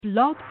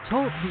Blog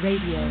Talk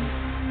Radio.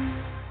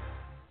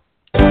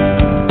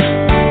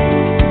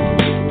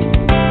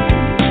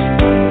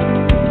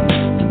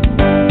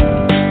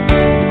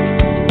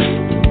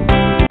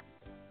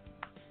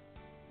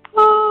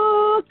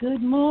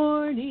 Good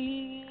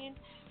morning.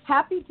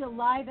 Happy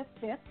July the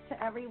 5th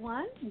to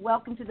everyone.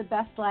 Welcome to the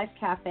Best Life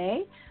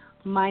Cafe.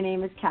 My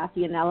name is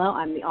Kathy Anello.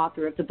 I'm the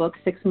author of the book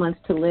 6 Months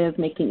to Live,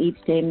 Making Each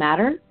Day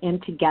Matter,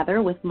 and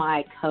together with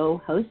my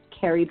co-host,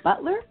 Carrie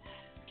Butler.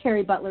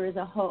 Carrie Butler is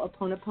a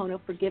Ho'oponopono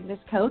forgiveness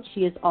coach.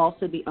 She is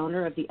also the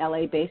owner of the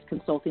LA-based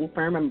consulting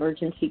firm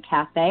Emergency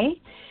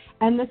Cafe.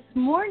 And this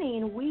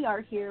morning we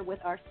are here with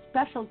our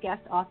special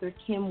guest author,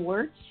 Kim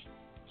Wuirch.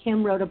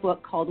 Kim wrote a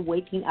book called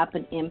Waking Up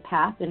an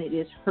Empath, and it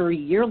is her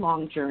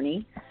year-long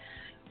journey,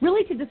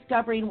 really to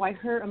discovering why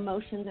her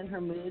emotions and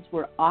her moods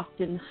were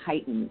often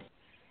heightened.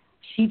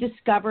 She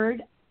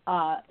discovered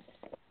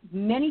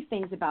many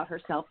things about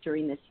herself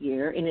during this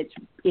year, and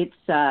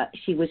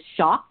she was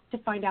shocked to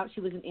find out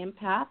she was an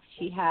empath.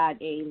 She had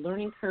a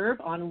learning curve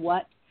on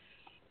what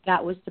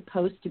that was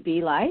supposed to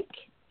be like,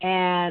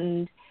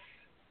 and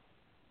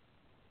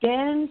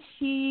then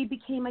she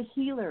became a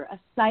healer, a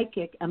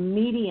psychic, a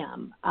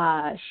medium.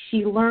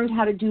 She learned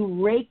how to do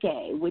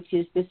Reiki, which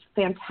is this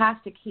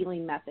fantastic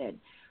healing method.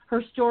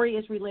 Her story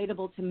is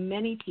relatable to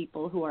many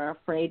people who are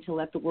afraid to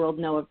let the world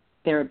know of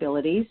their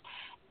abilities,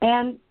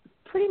 and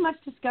pretty much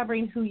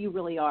discovering who you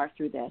really are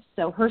through this.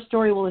 So her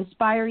story will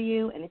inspire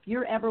you, and if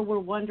you're ever were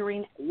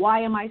wondering,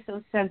 why am I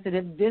so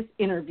sensitive, this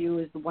interview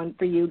is the one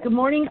for you. Good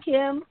morning,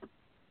 Kim.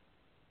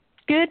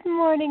 Good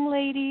morning,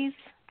 ladies.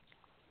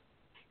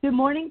 Good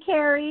morning,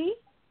 Carrie.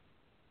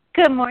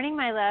 Good morning,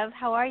 my love.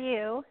 How are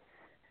you?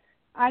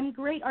 I'm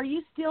great. Are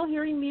you still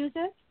hearing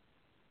music?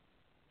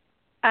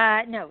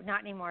 No, not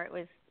anymore. It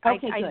was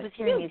okay, I was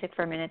hearing music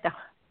for a minute, though.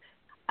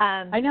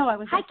 I know. I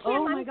was hi, like, Kim,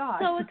 oh, my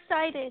gosh. I'm so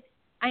excited.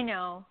 I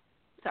know.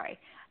 Sorry.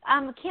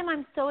 Kim,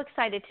 I'm so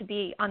excited to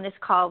be on this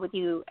call with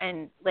you,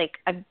 and,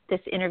 this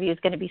interview is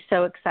going to be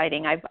so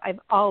exciting. I've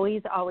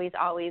always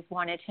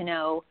wanted to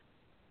know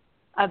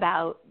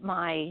about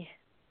my,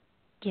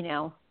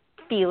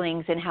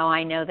 feelings and how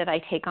I know that I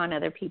take on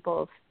other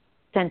people's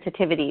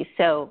sensitivities.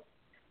 So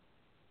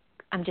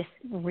I'm just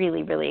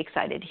really, really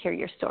excited to hear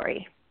your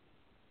story.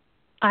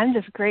 I'm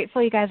just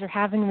grateful you guys are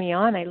having me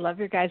on. I love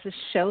your guys'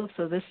 show,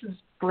 so this is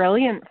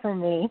brilliant for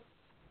me.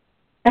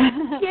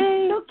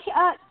 Yay. So,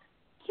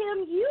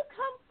 Kim, you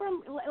come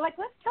from,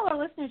 let's tell our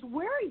listeners,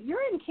 you're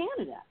in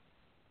Canada.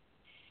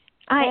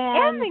 I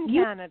am in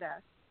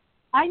Canada.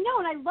 I know,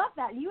 and I love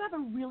that. You have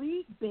a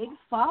really big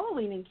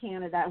following in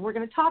Canada, and we're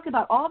going to talk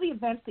about all the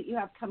events that you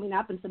have coming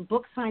up and some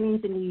book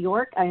signings in New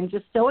York. I am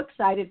just so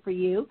excited for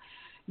you.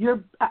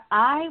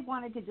 I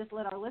wanted to just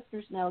let our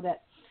listeners know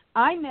that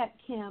I met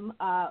Kim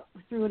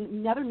through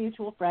another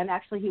mutual friend.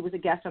 Actually, he was a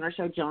guest on our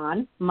show,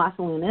 John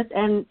Masalunas,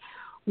 and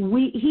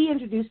he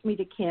introduced me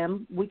to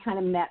Kim. We kind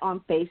of met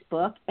on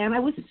Facebook, and I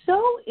was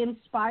so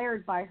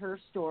inspired by her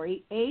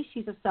story.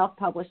 She's a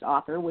self-published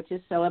author, which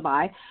is so am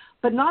I.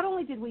 But not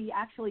only did we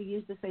actually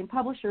use the same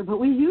publisher, but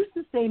we used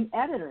the same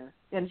editor.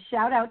 And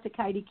shout out to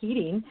Katie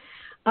Keating.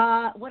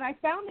 When I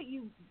found that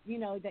you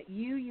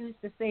used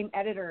the same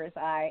editor as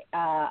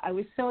I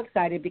was so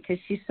excited because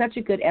she's such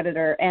a good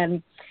editor.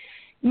 And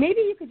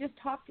maybe you could just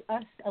talk to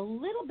us a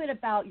little bit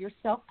about your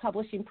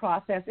self-publishing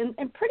process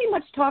and pretty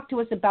much talk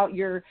to us about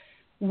your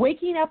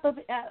waking up of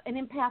an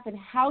empath and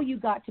how you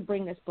got to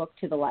bring this book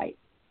to the light.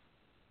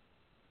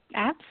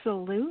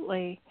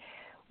 Absolutely.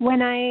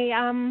 When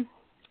I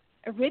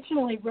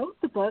originally wrote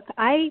the book,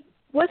 I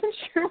wasn't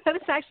sure I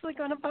was actually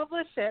going to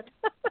publish it.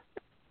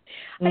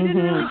 I didn't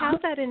really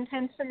have that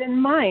intention in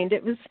mind.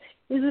 It was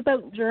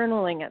about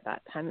journaling at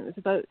that time. It was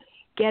about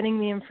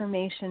getting the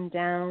information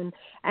down,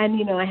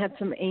 and I had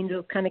some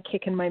angels kind of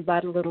kicking my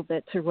butt a little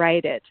bit to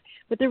write it,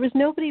 but there was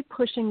nobody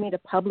pushing me to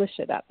publish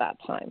it at that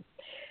time.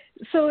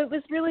 So it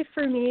was really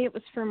for me. It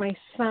was for my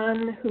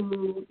son,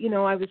 who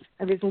I was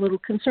a little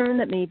concerned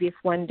that maybe if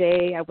one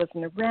day I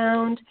wasn't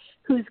around,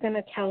 who's going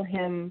to tell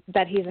him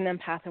that he's an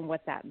empath and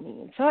what that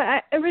means. So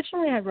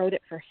originally I wrote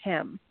it for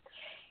him,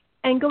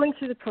 and going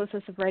through the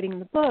process of writing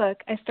the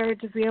book, I started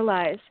to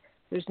realize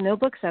there's no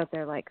books out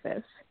there like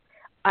this.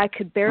 I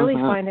could barely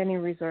find any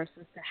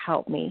resources to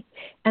help me,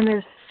 and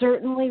there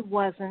certainly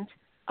wasn't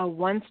a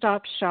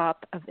one-stop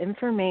shop of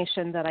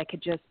information that I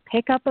could just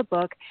pick up a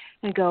book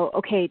and go,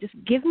 okay, just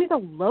give me the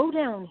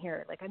lowdown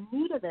here. I'm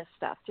new to this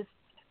stuff. Just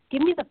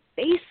give me the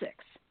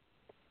basics.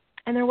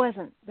 And there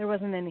wasn't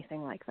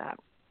anything like that.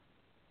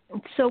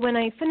 So when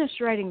I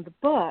finished writing the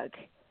book,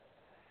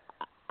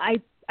 I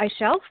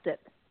shelved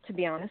it, to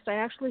be honest. I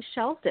actually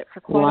shelved it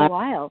for quite a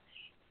while.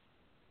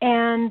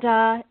 And,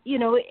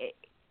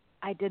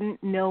 I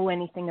didn't know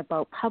anything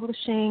about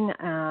publishing.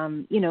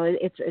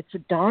 It's a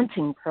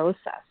daunting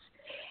process.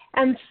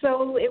 And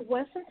so it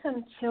wasn't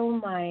until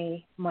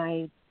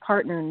my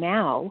partner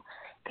now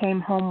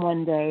came home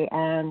one day,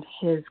 and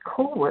his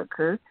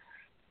coworker,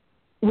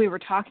 we were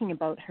talking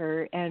about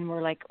her, and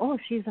we're like, oh,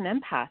 she's an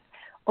empath.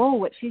 Oh,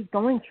 what she's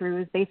going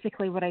through is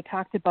basically what I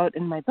talked about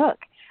in my book.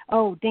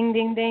 oh, ding,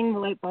 ding, ding, the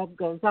light bulb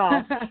goes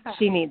off.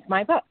 She needs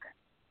my book.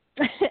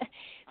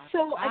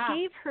 So I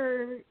gave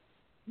her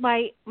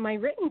my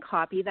written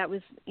copy that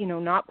was,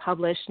 not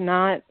published,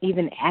 not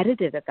even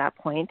edited at that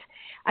point.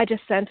 I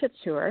just sent it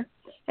to her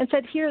and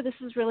said, here, this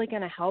is really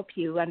going to help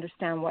you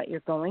understand what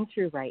you're going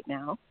through right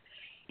now.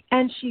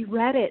 And she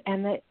read it,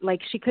 and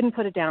she couldn't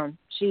put it down.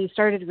 She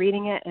started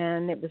reading it,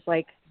 and it was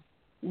like,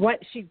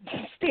 she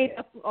stayed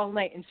up all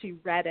night, and she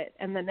read it.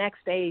 And the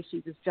next day,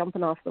 she was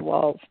jumping off the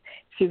walls.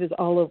 She was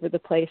all over the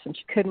place, and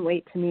she couldn't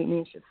wait to meet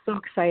me. She was so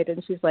excited,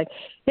 and she's like,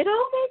 it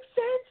all makes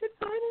sense. It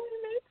finally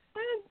makes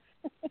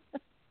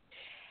sense.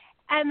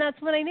 And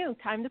that's when I knew,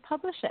 time to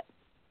publish it.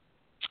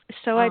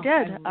 So I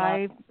did.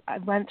 I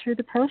went through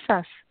the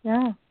process,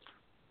 yeah.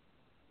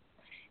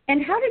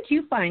 And how did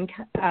you find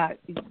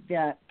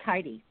the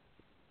Heidi?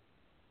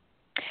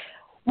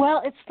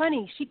 Well, it's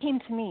funny. She came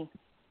to me.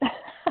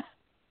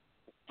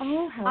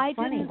 Oh, how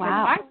funny.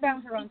 Wow. I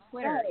found her on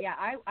Twitter. Yeah,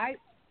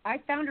 I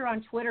found her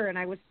on Twitter, and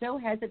I was so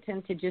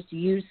hesitant to just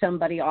use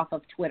somebody off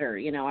of Twitter.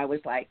 I was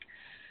like,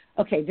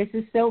 okay, this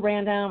is so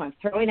random. I'm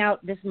throwing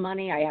out this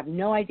money. I have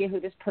no idea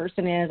who this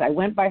person is. I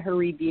went by her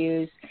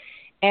reviews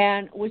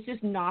and was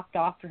just knocked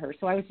off to her.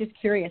 So I was just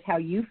curious how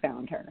you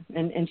found her.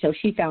 And so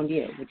she found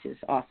you, which is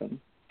awesome.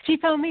 She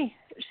found me.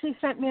 She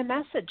sent me a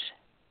message.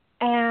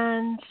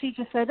 And she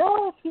just said,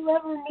 oh, if you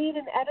ever need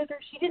an editor.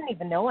 She didn't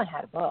even know I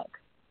had a book.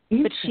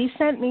 But she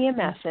sent me a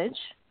message.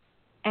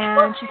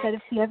 And she said,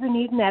 if you ever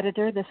need an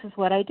editor, this is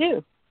what I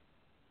do.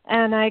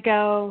 And I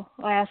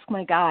ask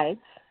my guides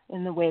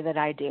in the way that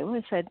I do.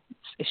 I said,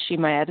 is she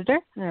my editor?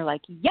 And they're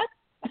like, yep.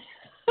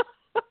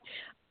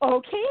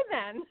 Okay,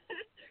 then.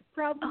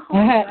 Probably.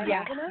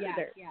 Yeah.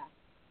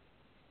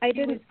 I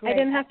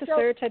didn't have to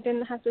search. I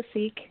didn't have to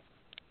seek.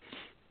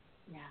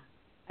 Yeah.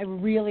 I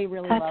really,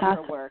 really That's love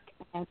awesome. her work.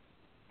 And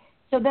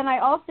so then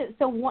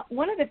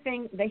one of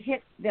the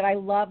hits that I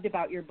loved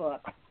about your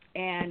book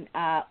and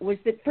was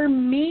that for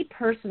me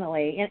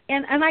personally,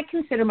 and I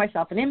consider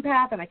myself an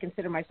empath, and I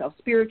consider myself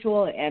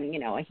spiritual and,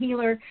 a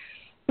healer,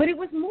 but it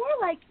was more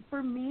like,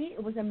 for me,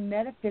 it was a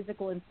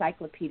metaphysical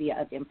encyclopedia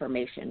of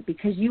information,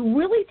 because you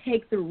really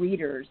take the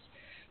readers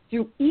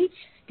through each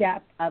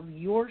step of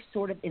your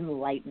sort of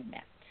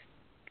enlightenment.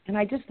 And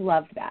I just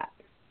loved that.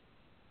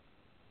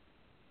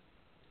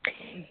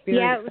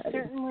 It was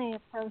certainly a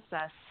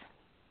process.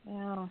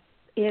 Yeah.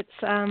 It's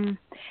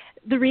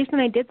the reason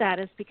I did that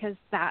is because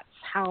that's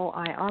how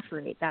I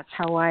operate. That's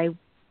how I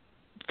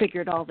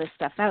figured all this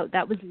stuff out.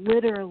 That was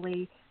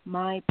literally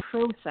my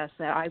process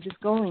that I was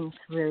going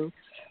through.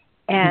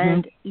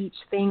 And each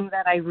thing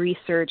that I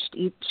researched,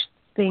 each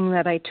thing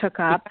that I took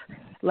up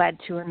led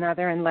to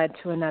another and led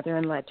to another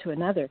and led to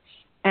another.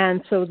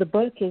 And so the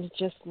book is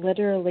just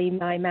literally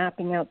my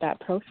mapping out that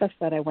process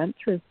that I went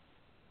through.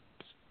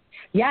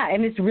 Yeah,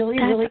 and it's really,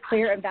 really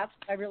clear, and that's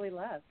what I really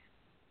love.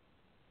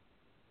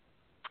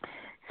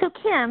 So,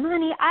 Kim,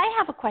 honey, I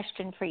have a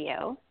question for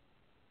you.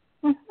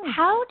 Mm-hmm.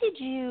 How did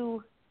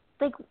you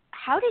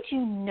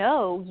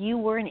know you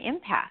were an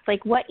empath?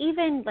 What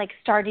even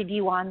started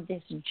you on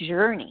this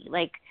journey?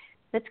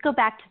 Let's go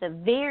back to the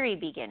very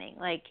beginning.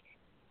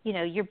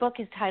 Your book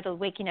is titled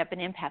Waking Up an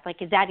Empath.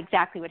 Is that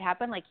exactly what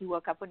happened? You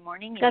woke up one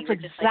morning and that's you were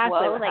just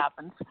exactly whoa? What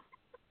happened.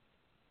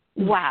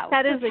 Wow.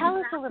 That is tell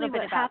exactly us a little bit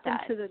what about happened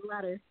that. to the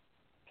letter.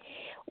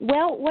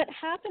 Well, what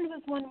happened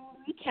was one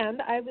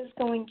weekend I was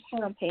going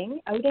camping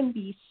out in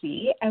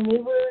BC, and we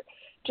were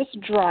just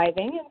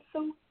driving. And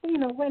so,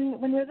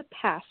 when you're the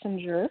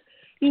passenger,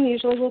 you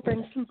usually will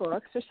bring some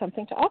books or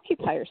something to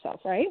occupy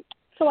yourself, right?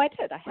 So I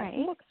did. I had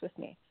some books with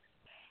me.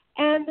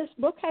 And this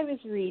book I was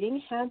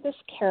reading had this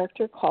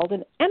character called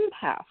an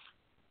empath.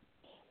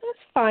 That's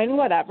fine,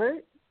 whatever.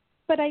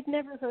 But I'd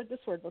never heard this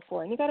word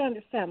before. And you got to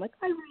understand,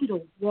 I read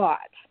a lot.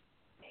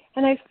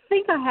 And I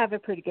think I have a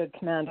pretty good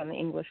command on the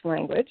English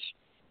language.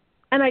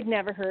 And I'd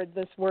never heard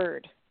this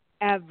word,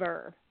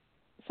 ever.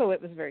 So it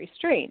was very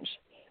strange.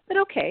 But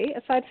okay,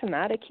 aside from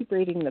that, I keep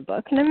reading the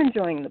book, and I'm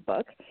enjoying the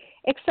book,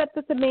 except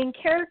that the main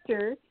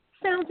character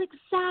sounds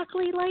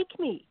exactly like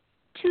me,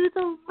 to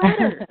the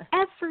letter.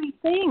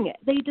 Everything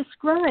they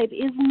describe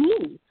is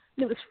me.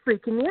 And it was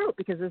freaking me out,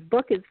 because this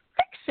book is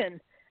fiction.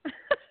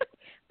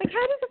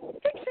 How does a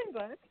fiction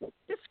book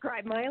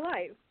describe my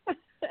life?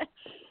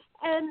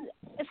 And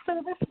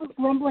so this was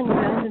rumbling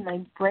around in my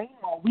brain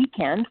all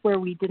weekend, where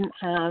we didn't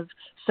have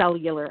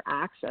cellular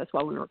access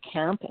while we were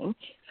camping,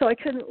 so I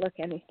couldn't look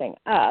anything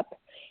up.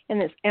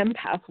 And this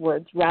empath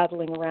word's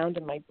rattling around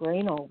in my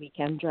brain all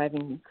weekend,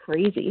 driving me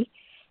crazy.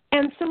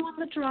 And so on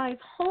the drive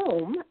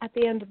home at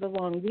the end of the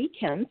long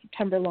weekend,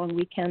 September long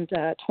weekend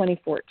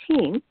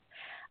 2014,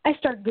 I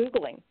start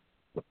Googling,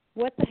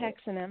 what the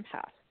heck's an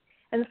empath?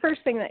 And the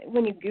first thing that,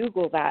 when you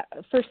Google that,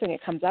 the first thing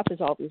that comes up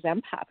is all these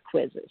empath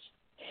quizzes.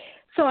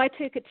 So I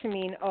took it to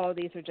mean,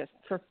 these are just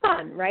for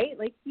fun, right?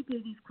 You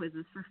do these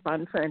quizzes for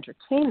fun, for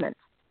entertainment.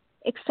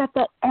 Except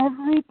that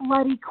every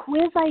bloody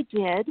quiz I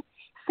did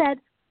said,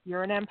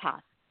 you're an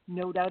empath.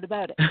 No doubt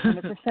about it.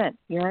 100%.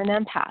 You're an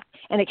empath.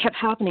 And it kept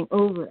happening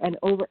over and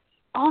over.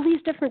 all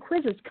these different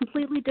quizzes,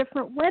 completely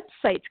different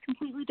websites,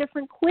 completely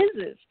different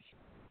quizzes.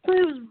 So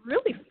I was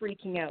really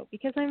freaking out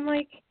because I'm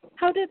like,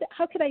 how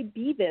could I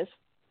be this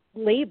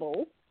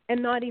label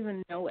and not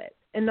even know it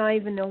and not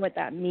even know what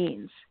that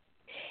means?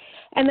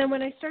 And then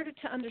when I started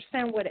to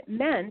understand what it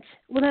meant,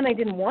 well, then I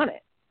didn't want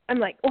it. I'm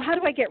like, well, how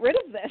do I get rid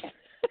of this?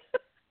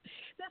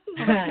 This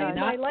is made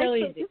my life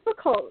so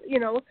difficult,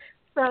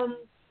 from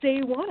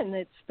day one.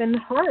 It's been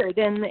hard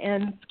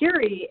and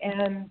scary,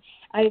 and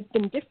I've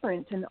been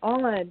different and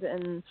odd,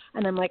 and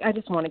I'm like, I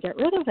just want to get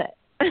rid of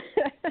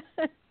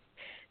it.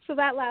 So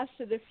that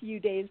lasted a few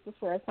days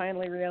before I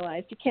finally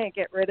realized you can't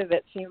get rid of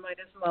it, so you might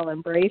as well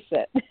embrace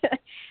it.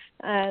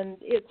 And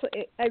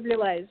I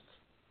realized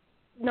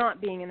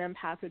not being an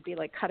empath would be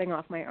like cutting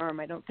off my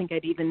arm. I don't think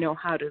I'd even know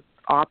how to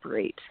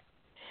operate.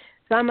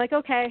 So I'm like,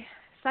 okay,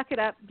 suck it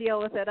up, deal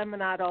with it. I'm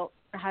an adult.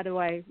 How do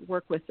I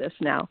work with this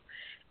now?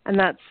 And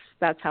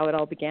that's how it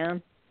all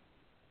began.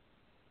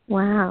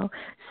 Wow.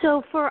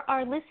 So for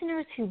our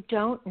listeners who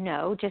don't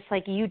know, just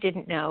like you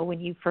didn't know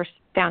when you first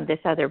found this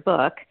other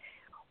book,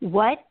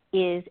 what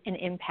is an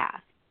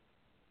empath?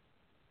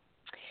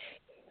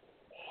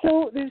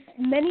 So there's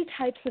many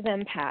types of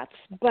empaths,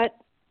 but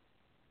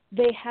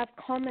they have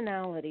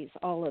commonalities,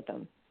 all of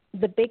them.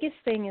 The biggest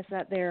thing is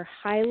that they're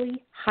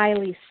highly,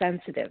 highly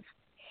sensitive.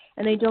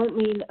 And I don't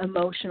mean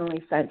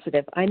emotionally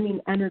sensitive. I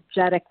mean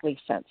energetically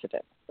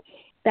sensitive.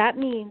 That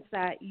means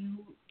that you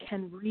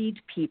can read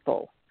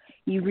people.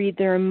 You read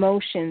their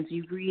emotions.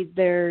 You read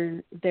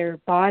their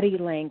body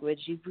language.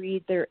 You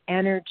read their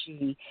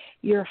energy.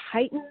 Your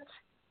heightened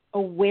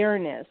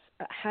awareness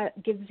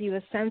gives you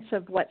a sense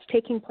of what's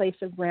taking place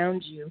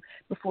around you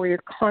before your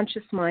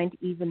conscious mind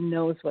even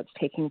knows what's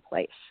taking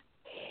place.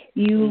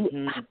 You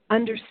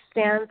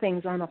understand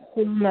things on a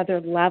whole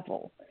nother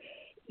level.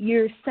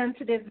 You're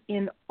sensitive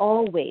in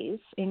all ways,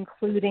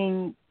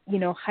 including,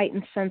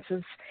 heightened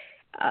senses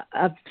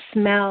of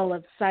smell,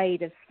 of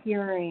sight, of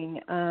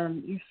hearing.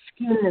 Your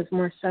skin is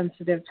more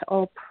sensitive to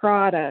all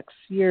products.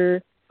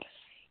 You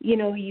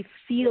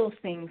feel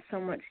things so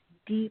much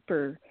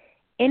deeper.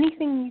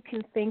 Anything you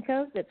can think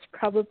of that's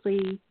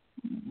probably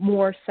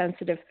more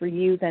sensitive for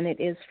you than it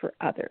is for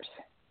others.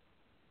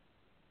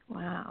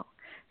 Wow.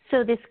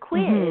 So this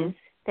quiz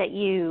that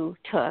you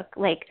took,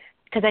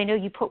 because I know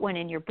you put one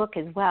in your book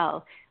as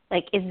well,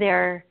 is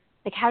there,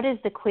 how does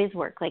the quiz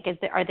work?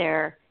 Are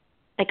there,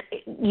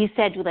 you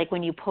said,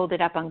 when you pulled it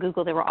up on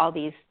Google, there were all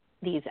these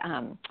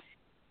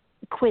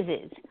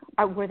quizzes.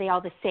 Were they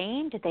all the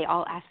same? Did they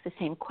all ask the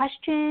same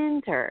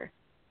questions, or?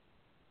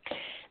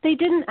 They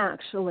didn't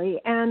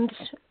actually. And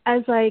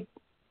as I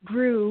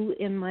grew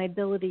in my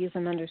abilities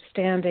and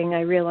understanding,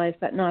 I realized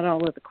that not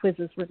all of the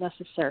quizzes were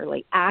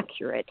necessarily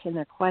accurate in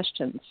their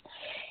questions.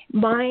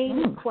 My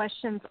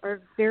questions are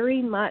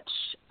very much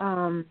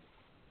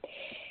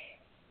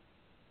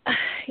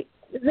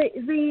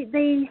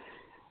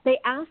they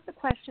ask the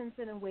questions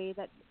in a way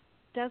that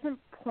doesn't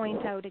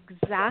point out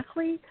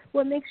exactly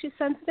what makes you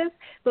sensitive,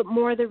 but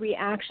more the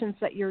reactions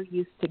that you're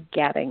used to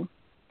getting.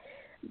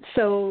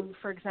 So,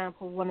 for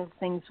example, one of the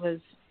things was,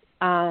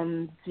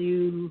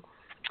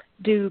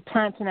 do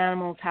plants and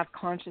animals have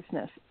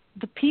consciousness?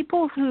 The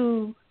people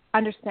who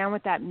understand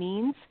what that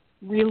means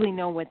really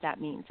know what that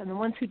means, and the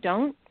ones who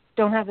don't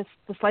have the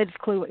slightest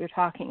clue what you're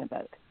talking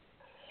about.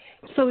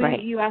 So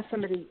you ask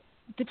somebody,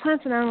 do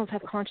plants and animals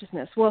have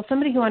consciousness? Well,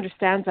 somebody who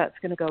understands that's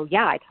going to go,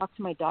 yeah, I talk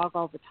to my dog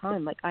all the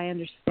time. I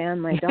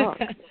understand my dog.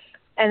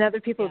 And other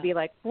people would be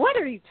like, what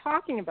are you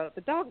talking about?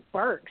 The dog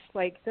barks.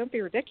 Don't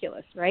be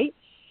ridiculous, right?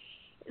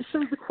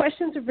 So the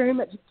questions are very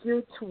much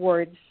geared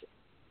towards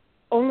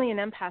only an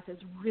empath is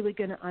really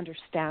going to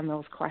understand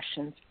those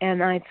questions.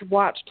 And I've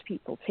watched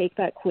people take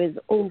that quiz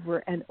over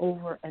and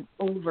over and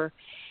over,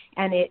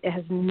 and it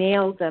has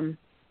nailed them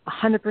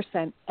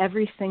 100%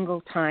 every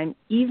single time,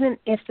 even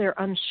if they're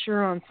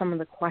unsure on some of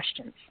the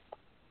questions.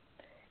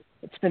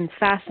 It's been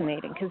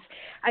fascinating because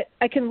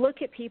I can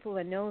look at people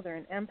and know they're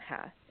an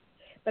empath,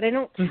 but I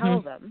don't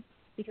tell them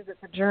because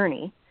it's a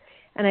journey.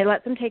 And I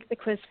let them take the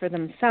quiz for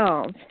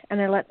themselves,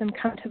 and I let them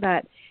come to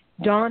that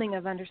dawning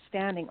of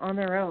understanding on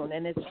their own,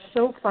 and it's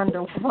so fun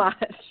to watch.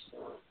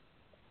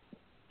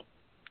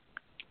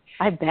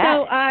 I bet.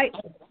 So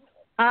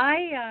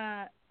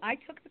I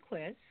took the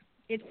quiz.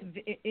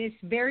 It's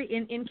very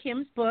in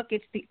Kim's book.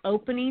 It's the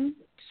opening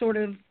sort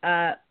of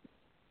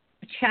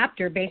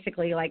chapter,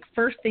 basically.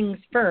 First things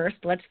first.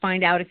 Let's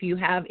find out if you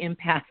have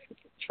empath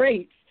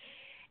traits.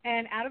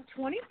 And out of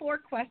 24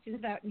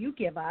 questions that you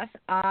give us,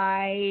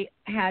 I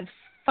had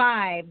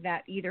 5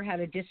 that either had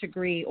a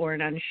disagree or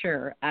an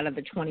unsure out of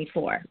the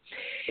 24.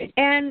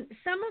 And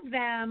some of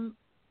them,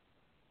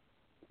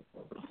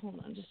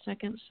 hold on just a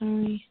second,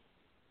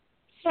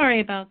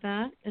 Sorry about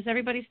that. Is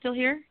everybody still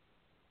here?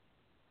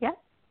 Yeah,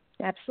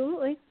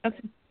 absolutely. Okay.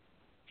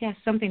 Yeah,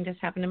 something just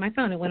happened to my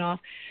phone. It went off.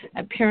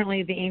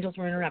 Apparently the angels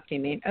were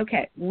interrupting me.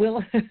 Okay,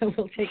 we'll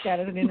take that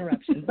as an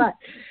interruption. But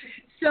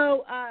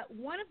so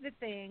one of the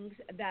things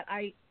that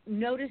I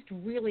noticed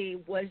really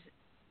was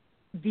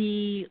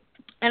and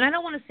I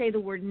don't want to say the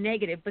word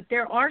negative, but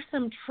there are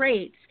some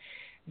traits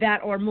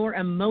that are more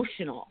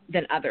emotional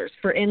than others.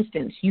 For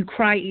instance, you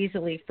cry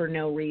easily for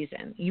no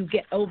reason. You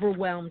get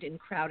overwhelmed in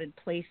crowded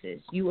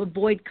places. You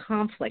avoid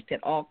conflict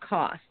at all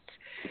costs.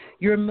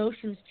 Your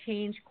emotions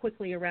change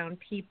quickly around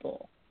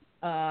people.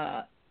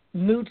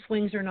 Mood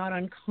swings are not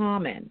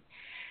uncommon.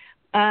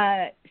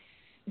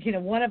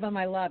 One of them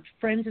I loved,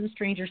 friends and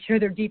strangers share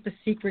their deepest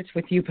secrets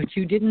with you, but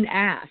you didn't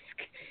ask.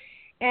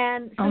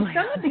 And so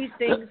some of these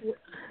things,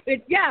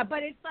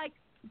 but it's like,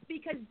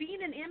 because being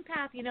an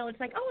empath, it's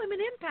like, oh, I'm an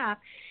empath.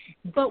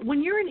 But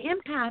when you're an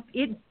empath,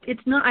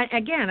 it's not,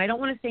 again, I don't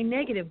want to say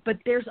negative, but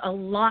there's a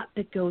lot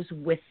that goes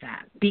with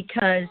that,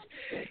 because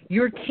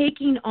you're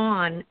taking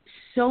on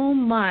so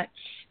much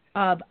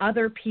of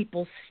other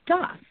people's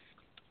stuff.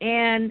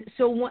 And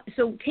so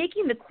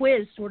taking the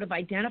quiz sort of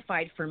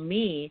identified for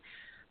me,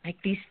 like,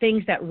 these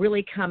things that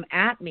really come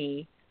at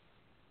me,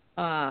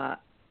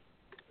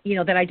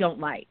 that I don't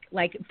like.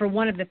 Like, for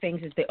one of the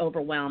things is the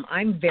overwhelm.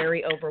 I'm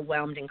very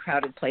overwhelmed in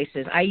crowded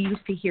places. I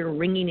used to hear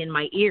ringing in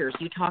my ears.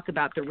 You talk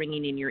about the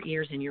ringing in your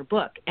ears in your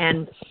book.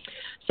 And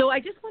so I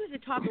just wanted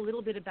to talk a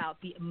little bit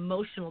about the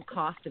emotional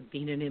cost of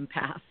being an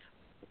empath.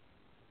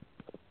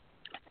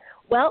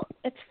 Well,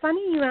 it's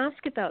funny you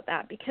ask about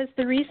that, because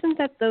the reason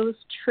that those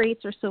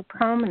traits are so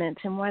prominent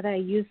and why I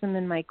use them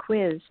in my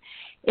quiz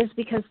is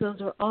because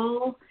those are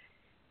all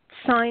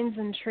signs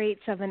and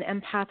traits of an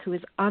empath who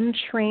is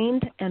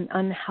untrained and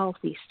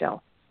unhealthy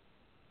still.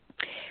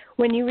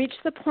 When you reach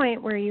the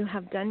point where you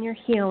have done your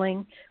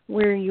healing,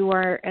 where you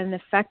are an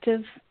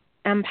effective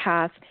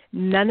empath,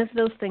 none of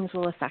those things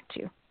will affect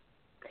you.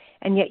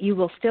 And yet you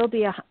will still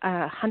be 100%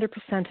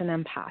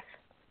 an empath.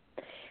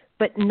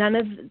 But none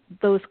of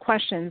those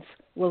questions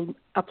will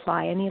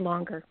apply any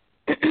longer.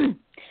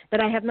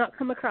 But I have not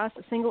come across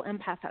a single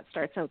empath that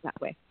starts out that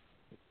way.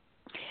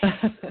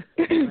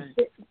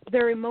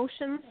 Their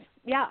emotions,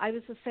 I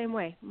was the same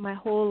way my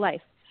whole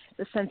life.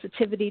 The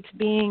sensitivity to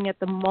being at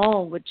the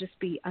mall would just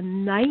be a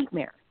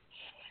nightmare.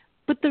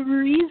 But the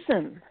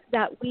reason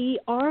that we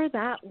are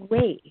that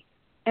way,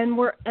 and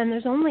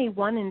there's only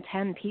 1 in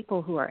 10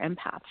 people who are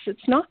empaths.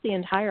 It's not the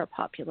entire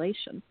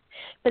population,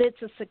 but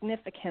it's a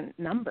significant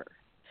number.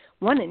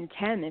 1 in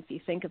 10, if you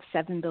think of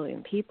 7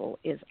 billion people,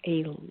 is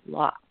a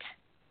lot.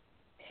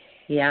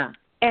 Yeah.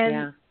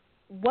 And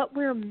what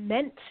we're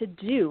meant to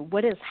do,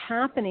 what is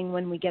happening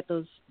when we get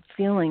those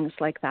feelings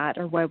like that,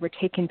 or why we're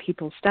taking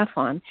people's stuff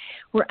on,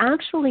 we're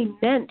actually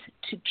meant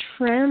to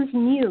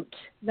transmute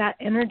that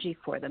energy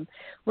for them.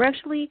 We're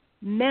actually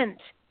meant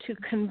to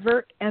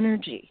convert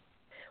energy.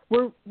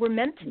 We're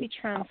meant to be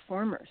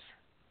transformers.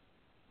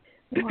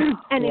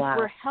 And if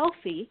we're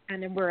healthy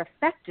and if we're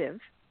effective,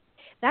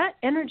 that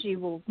energy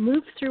will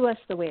move through us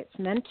the way it's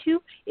meant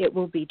to. It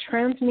will be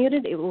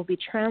transmuted. It will be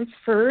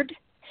transferred.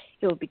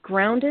 It will be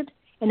grounded.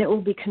 And it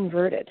will be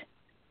converted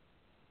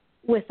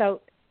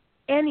without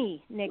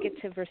any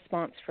negative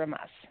response from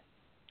us.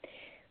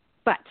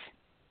 But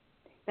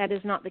that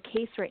is not the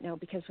case right now,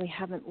 because we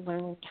haven't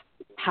learned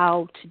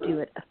how to do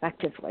it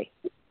effectively.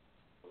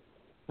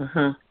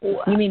 Uh-huh.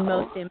 Wow. You mean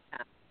most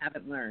empaths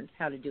haven't learned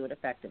how to do it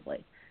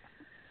effectively?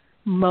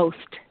 Most,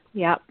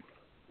 yep.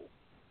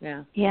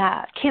 Yeah.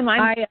 Yeah. Kim,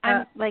 I'm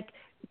like...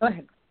 Go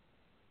ahead.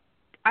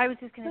 I was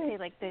just going to say,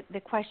 like,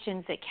 the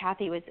questions that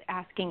Kathy was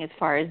asking as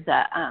far as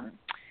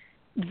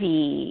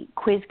the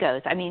quiz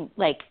goes. I mean,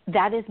 like,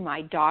 that is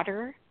my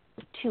daughter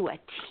to a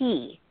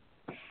T.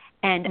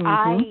 And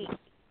I'm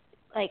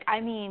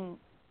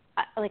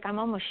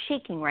almost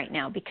shaking right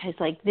now, because,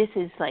 like, this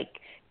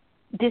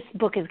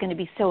book is going to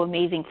be so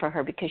amazing for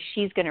her, because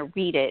she's going to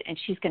read it, and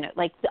she's going to,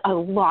 like, a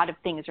lot of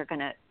things are going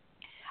to,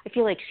 I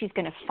feel like she's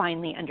going to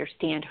finally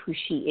understand who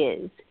she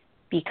is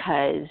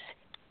because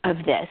of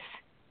this.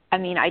 I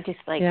mean, I just,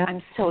 like,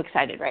 I'm so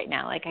excited right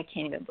now. Like, I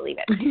can't even believe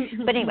it.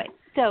 But anyway,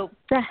 so...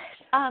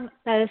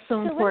 that is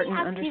so important,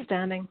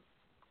 understanding.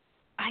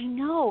 I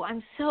know.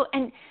 And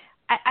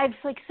I've,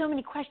 like, so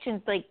many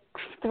questions, like,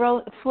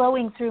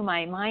 flowing through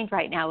my mind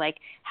right now. Like,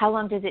 how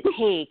long does it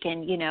take?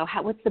 And,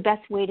 what's the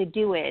best way to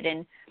do it?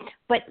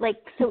 But, like,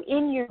 so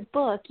in your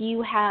book,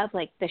 you have,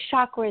 like, the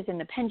chakras and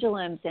the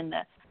pendulums and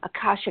the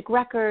Akashic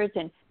records.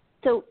 And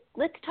so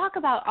let's talk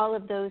about all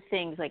of those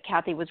things. Like,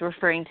 Kathy was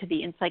referring to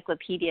the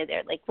encyclopedia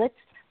there. Like,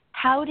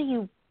 how do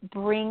you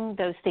bring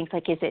those things?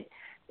 Like, is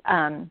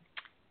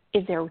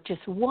there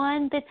just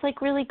one that's,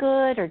 like, really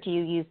good, or do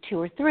you use 2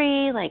 or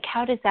 3? Like,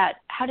 how does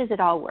it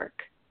all work?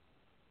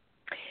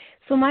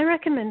 So my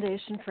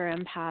recommendation for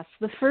empaths,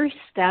 the first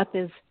step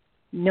is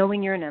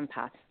knowing you're an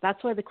empath.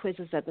 That's why the quiz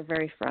is at the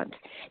very front.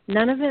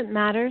 None of it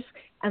matters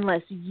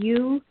unless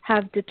you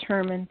have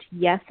determined,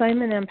 yes,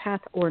 I'm an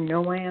empath, or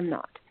no, I am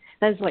not.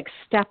 That is, like,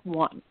 step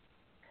 1.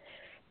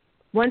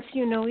 Once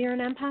you know you're an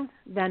empath,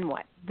 then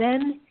what?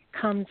 Then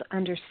comes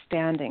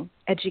understanding,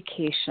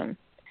 education.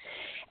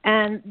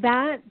 And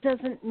that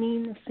doesn't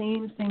mean the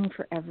same thing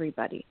for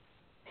everybody.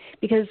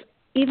 Because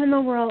even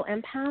though we're all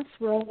empaths,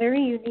 we're all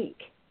very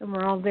unique, and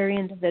we're all very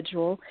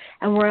individual,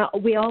 and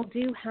we all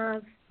do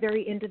have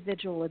very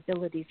individual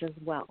abilities as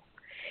well.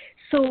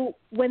 So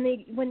when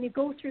you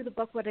go through the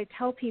book, what I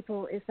tell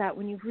people is that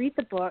when you read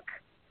the book,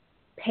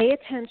 Pay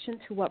attention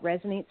to what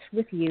resonates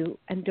with you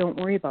and don't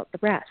worry about the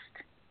rest.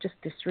 Just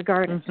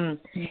disregard it.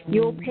 Mm-hmm.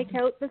 You'll pick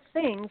out the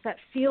things that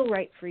feel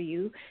right for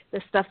you,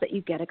 the stuff that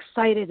you get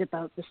excited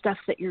about, the stuff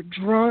that you're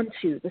drawn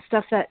to, the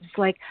stuff that's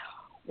like,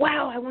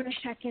 wow, I want to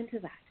check into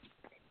that.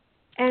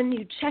 And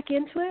you check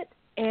into it,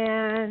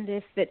 and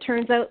if it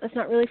turns out that's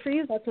not really for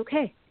you, that's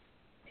okay.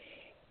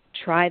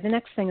 Try the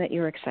next thing that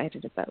you're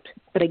excited about.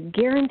 But I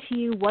guarantee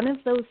you one of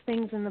those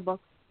things in the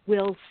book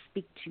will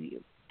speak to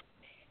you.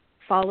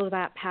 Follow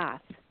that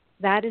path.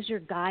 That is your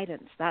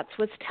guidance. That's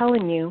what's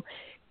telling you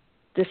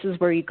this is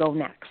where you go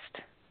next.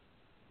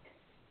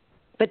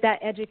 But that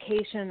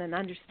education and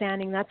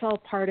understanding, that's all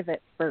part of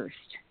it first.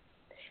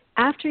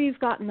 After you've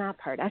gotten that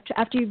part,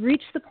 after you've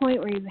reached the point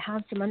where you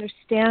have some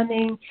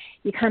understanding,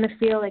 you kind of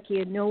feel like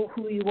you know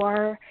who you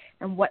are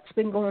and what's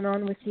been going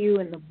on with you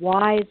and the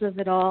whys of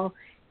it all,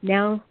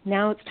 now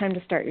it's time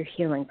to start your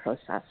healing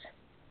process.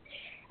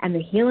 And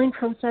the healing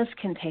process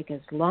can take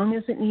as long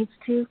as it needs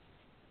to,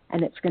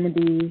 and it's going to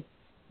be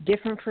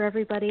different for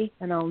everybody,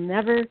 and I'll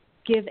never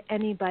give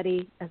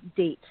anybody a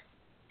date.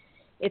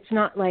 It's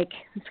not like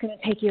it's going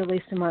to take you at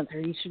least a month, or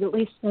you should at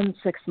least spend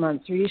 6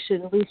 months, or you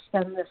should at least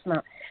spend this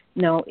month.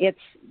 No,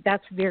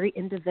 that's very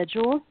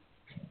individual.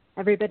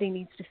 Everybody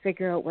needs to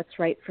figure out what's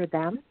right for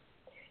them.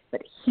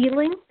 But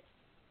healing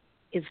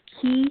is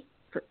key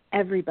for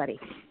everybody.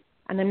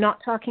 And I'm not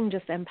talking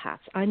just empaths.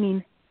 I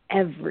mean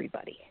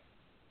everybody.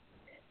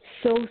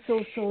 So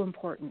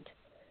important.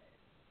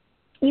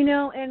 You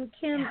know, and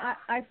Kim,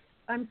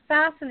 I'm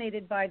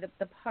fascinated by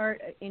the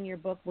part in your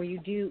book where you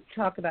do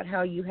talk about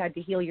how you had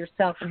to heal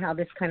yourself and how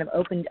this kind of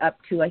opened up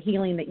to a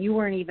healing that you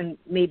weren't even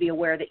maybe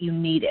aware that you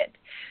needed.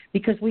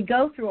 Because we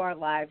go through our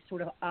lives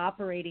sort of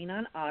operating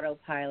on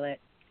autopilot,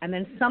 and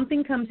then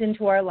something comes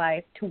into our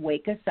life to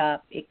wake us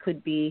up. It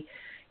could be,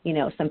 you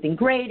know, something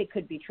great. It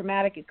could be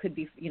traumatic. It could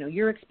be, you know,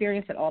 your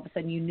experience that all of a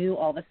sudden you knew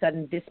all of a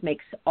sudden this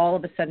makes all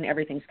of a sudden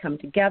everything's come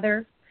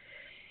together.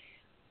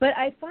 But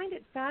I find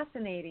it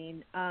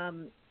fascinating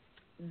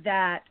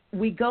that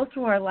we go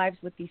through our lives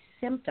with these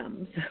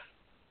symptoms,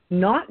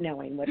 not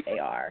knowing what they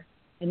are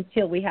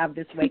until we have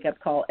this wake-up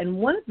call. And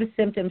one of the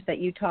symptoms that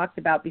you talked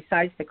about,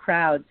 besides the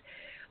crowds,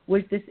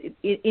 was this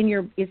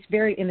in the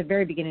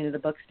very beginning of the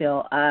book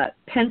still,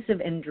 pensive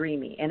and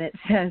dreamy. And it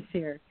says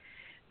here,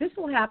 this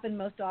will happen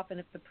most often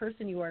if the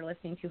person you are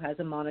listening to has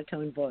a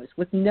monotone voice.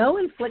 With no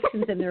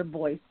inflections in their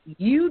voice,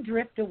 you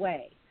drift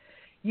away.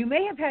 You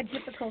may have had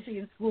difficulty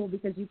in school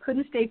because you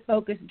couldn't stay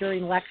focused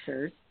during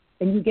lectures,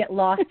 and you get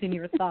lost in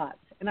your thoughts.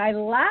 And I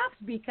laugh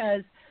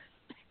because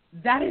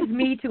that is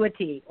me to a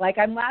T. Like,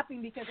 I'm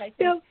laughing because I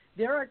think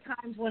there are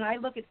times when I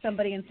look at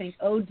somebody and think,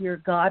 oh, dear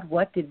God,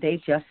 what did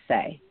they just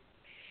say?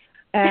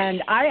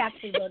 And I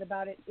actually wrote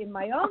about it in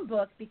my own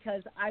book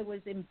because I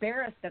was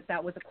embarrassed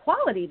that was a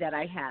quality that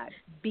I had,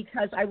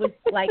 because I was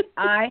like,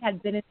 I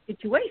had been in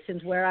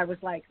situations where I was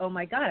like, oh,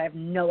 my God, I have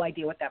no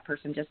idea what that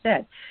person just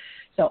said.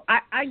 So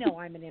I know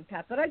I'm an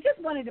empath, but I just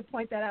wanted to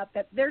point that out,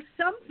 that there's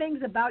some things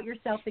about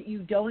yourself that you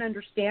don't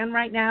understand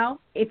right now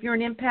if you're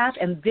an empath,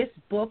 and this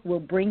book will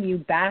bring you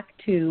back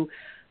to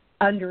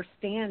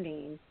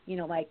understanding, you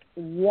know, like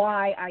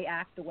why I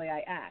act the way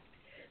I act.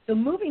 So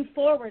moving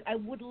forward, I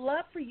would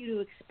love for you to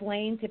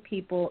explain to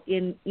people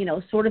in, you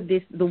know, sort of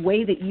this, the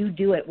way that you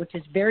do it, which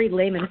is very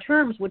layman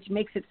terms, which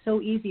makes it so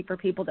easy for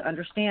people to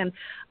understand,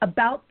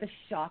 about the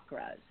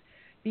chakras.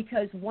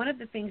 Because one of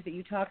the things that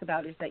you talk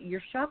about is that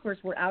your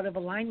chakras were out of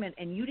alignment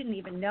and you didn't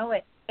even know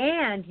it,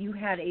 and you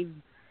had a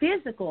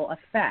physical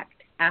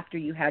effect after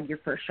you had your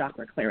first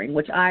chakra clearing,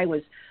 which I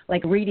was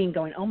like reading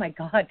going, oh, my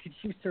God, did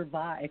you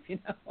survive? You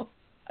know,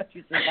 did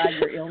you survive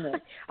your illness?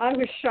 I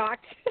was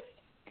shocked.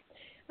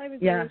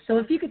 So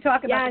if you could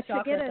talk about the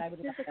chakras, to get I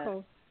would love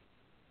that.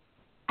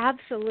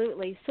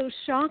 Absolutely. So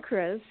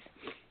chakras,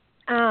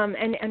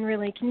 and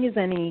really you can use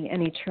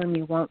any term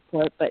you want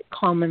for it, but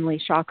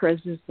commonly chakras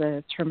is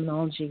the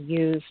terminology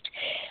used.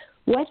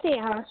 What they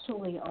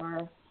actually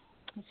are,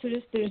 so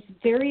there's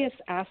various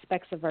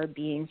aspects of our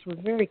beings.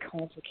 We're very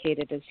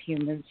complicated as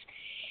humans,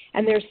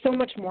 and there's so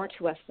much more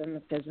to us than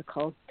the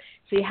physical.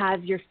 So you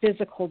have your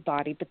physical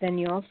body, but then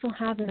you also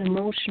have an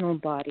emotional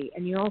body,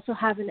 and you also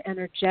have an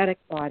energetic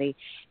body,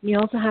 and you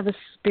also have a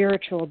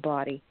spiritual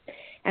body,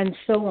 and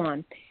so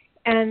on.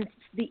 And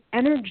the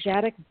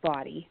energetic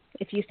body,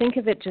 if you think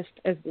of it just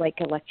as like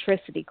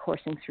electricity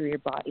coursing through your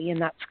body,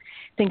 and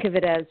think of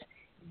it as,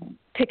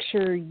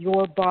 picture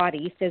your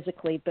body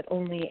physically, but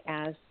only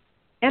as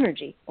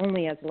energy,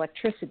 only as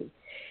electricity.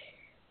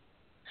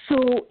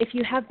 So if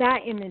you have that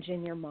image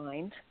in your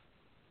mind,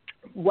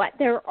 what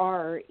there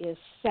are is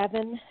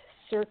 7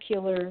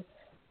 circular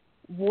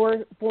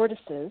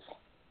vortices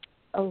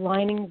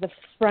aligning the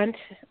front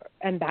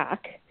and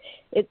back.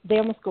 They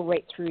almost go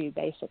right through you,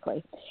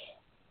 basically.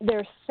 There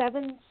are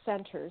 7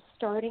 centers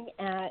starting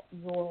at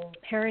your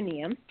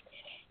perineum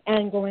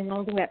and going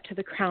all the way up to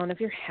the crown of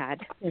your head.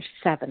 There's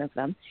 7 of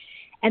them.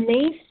 And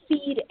they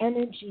feed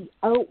energy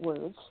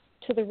outwards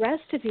to the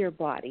rest of your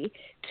body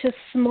to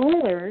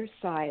smaller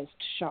sized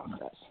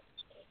chakras.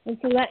 And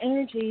so that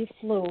energy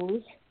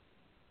flows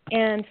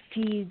and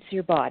feeds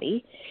your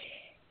body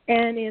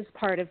and is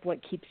part of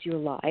what keeps you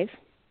alive.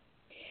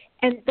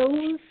 And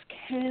those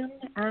can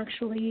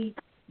actually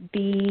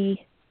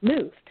be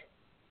moved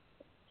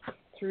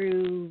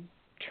through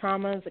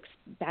traumas,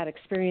 bad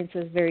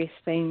experiences, various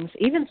things.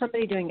 Even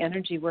somebody doing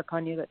energy work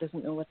on you that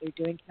doesn't know what they're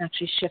doing can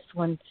actually shift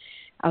one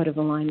out of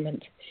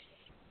alignment.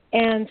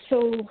 And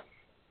so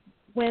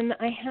when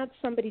I had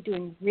somebody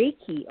doing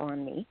Reiki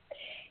on me,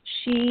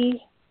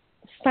 she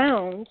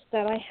found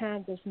that I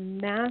had this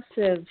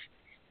massive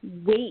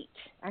weight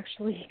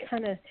actually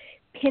kind of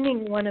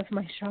pinning one of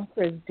my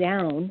chakras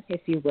down,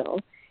 if you will.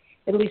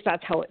 At least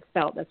that's how it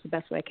felt. That's the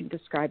best way I can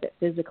describe it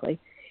physically,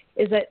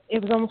 is that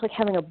it was almost like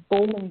having a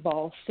bowling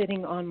ball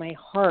sitting on my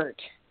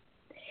heart.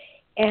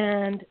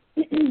 And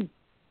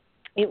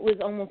it was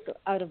almost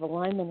out of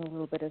alignment a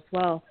little bit as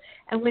well.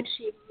 And when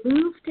she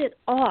moved it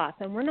off,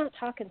 and we're not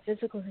talking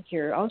physical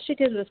here, all she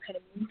did was kind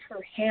of move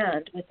her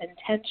hand with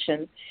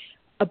intention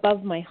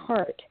above my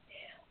heart.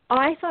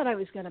 I thought I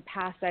was going to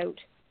pass out.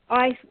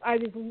 I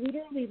was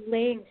literally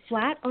laying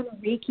flat on a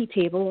Reiki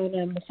table, on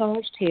a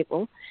massage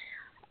table,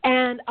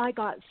 and I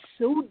got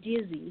so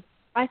dizzy,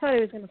 I thought I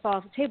was going to fall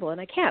off the table,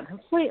 and I can't. I'm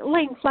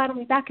laying flat on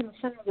my back in the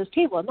center of this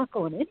table. I'm not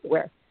going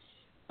anywhere.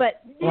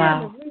 But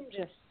man, the room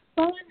just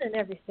spun and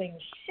everything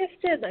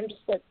shifted. I'm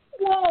just like,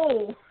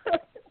 whoa.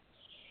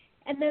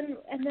 and then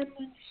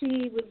when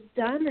she was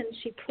done and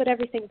she put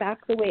everything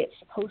back the way it's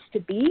supposed to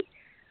be,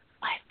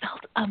 I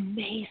felt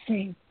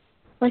amazing,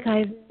 like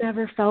I've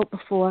never felt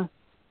before.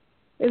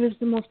 It was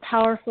the most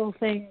powerful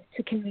thing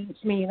to convince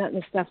me that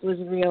this stuff was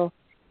real.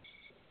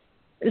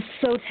 It's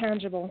so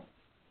tangible.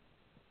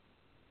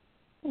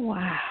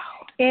 Wow.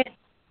 And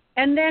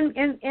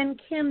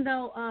Kim,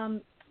 though,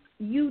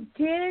 you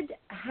did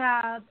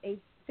have a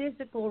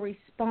physical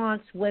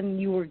response when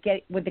you were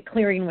when the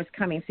clearing was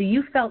coming. So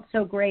you felt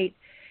so great,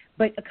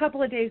 but a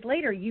couple of days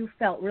later, you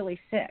felt really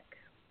sick.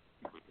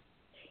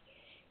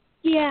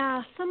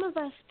 Yeah, some of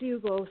us do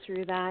go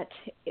through that.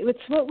 It's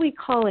what we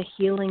call a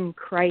healing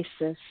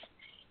crisis.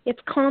 It's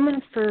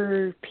common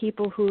for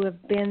people who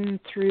have been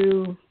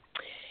through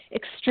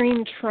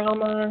extreme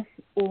trauma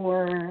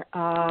or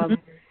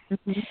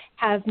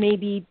have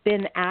maybe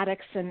been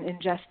addicts and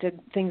ingested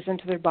things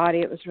into their body.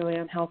 It was really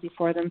unhealthy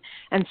for them,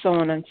 and so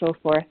on and so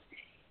forth.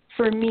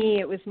 For me,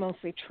 it was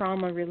mostly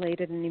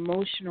trauma-related and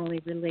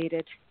emotionally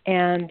related.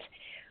 And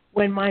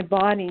when my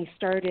body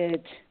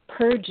started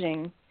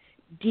purging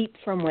deep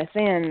from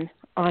within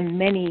on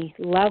many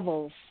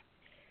levels,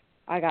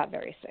 I got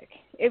very sick.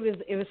 It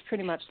was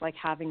pretty much like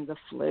having the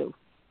flu.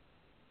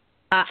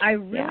 I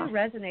really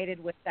resonated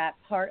with that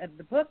part of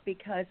the book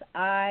because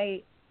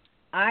I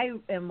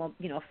am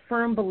a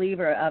firm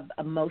believer of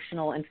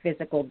emotional and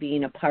physical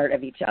being a part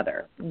of each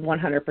other,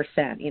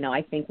 100%.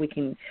 I think we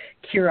can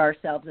cure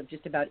ourselves of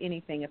just about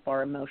anything if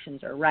our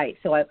emotions are right.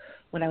 So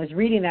when I was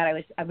reading that,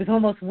 I was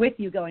almost with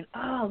you going,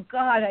 oh,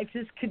 God, I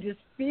could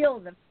feel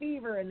the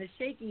fever and the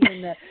shaking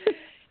and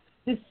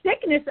the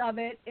sickness of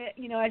it,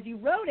 as you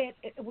wrote it,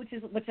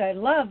 which I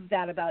love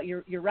that about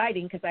your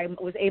writing, because I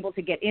was able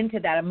to get into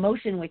that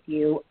emotion with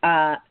you.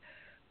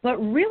 But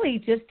really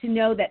just to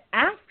know that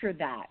after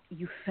that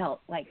you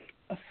felt like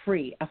a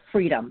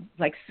freedom,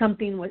 like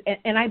something was,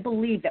 and I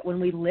believe that when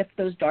we lift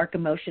those dark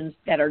emotions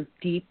that are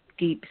deep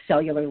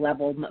cellular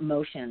level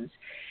emotions,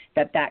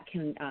 that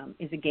can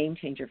is a game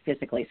changer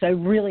physically. So I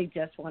really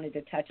just wanted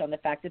to touch on the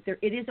fact that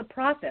it is a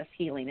process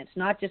healing. It's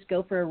not just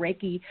go for a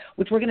Reiki,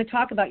 which we're going to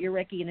talk about your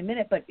Reiki in a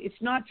minute, but it's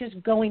not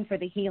just going for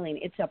the healing.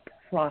 It's a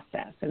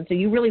process. And so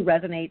you really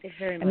resonate.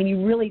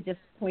 You really just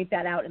point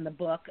that out in the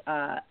book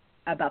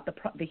about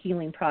the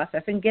healing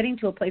process and getting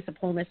to a place of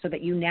wholeness so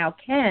that you now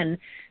can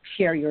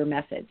share your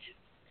message.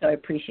 So I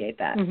appreciate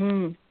that.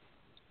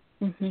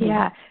 Mm-hmm. Mm-hmm.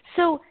 Yeah.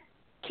 So,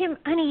 Kim,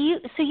 honey,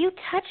 you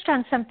touched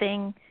on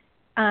something.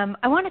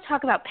 I want to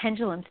talk about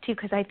pendulums too,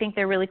 because I think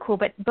they're really cool.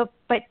 But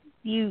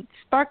you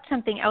sparked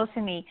something else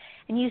in me,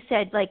 and you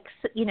said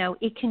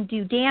it can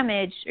do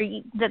damage. Or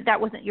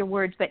that wasn't your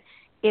words, but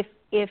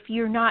if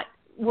you're not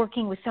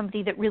working with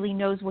somebody that really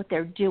knows what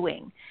they're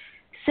doing.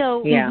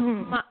 So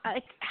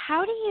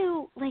how do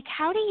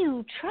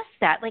you trust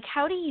that? Like,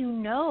 how do you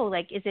know?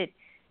 Like, is it,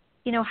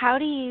 how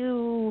do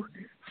you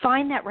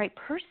find that right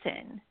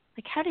person?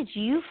 Like, how did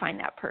you find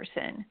that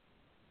person?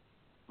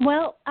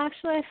 Well,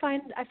 actually,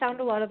 I found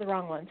a lot of the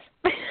wrong ones,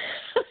 which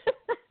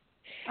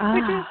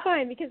is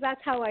fine because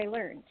that's how I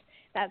learned.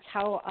 That's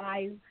how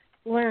I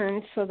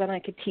learned so that I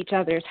could teach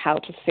others how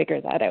to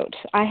figure that out.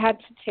 I had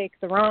to take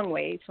the wrong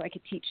way so I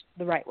could teach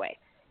the right way.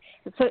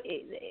 So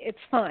it's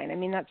fine. I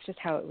mean, that's just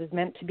how it was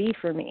meant to be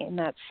for me, and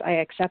I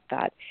accept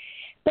that.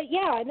 But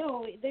yeah,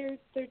 no, they're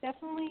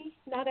definitely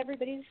not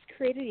everybody's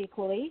created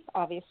equally,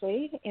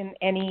 obviously, in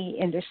any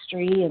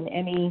industry and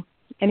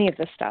any of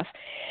this stuff.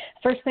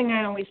 First thing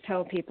I always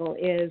tell people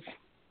is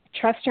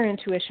trust your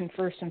intuition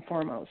first and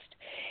foremost.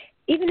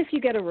 Even if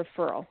you get a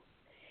referral,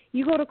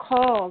 you go to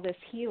call this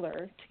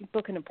healer to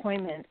book an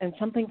appointment and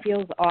something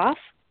feels off,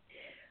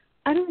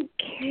 I don't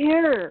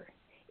care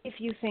if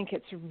you think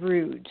it's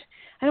rude.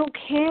 I don't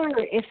care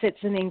if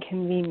it's an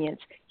inconvenience.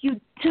 You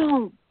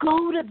don't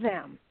go to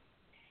them.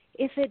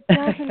 If it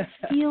doesn't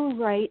feel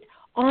right,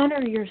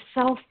 honor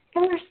yourself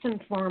first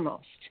and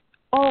foremost.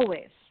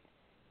 Always.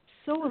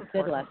 So important.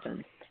 Good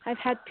lesson. I've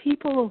had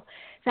people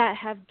that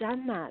have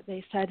done that.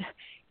 They said,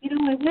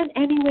 I went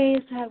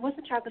anyways. I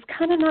wasn't sure. I was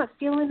kind of not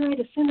feeling right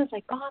as soon as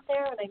I got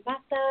there and I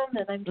met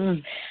them.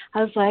 And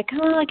I was like,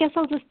 I guess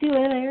I'll just do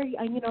it.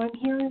 I'm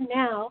here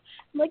now.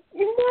 I'm like,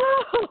 no,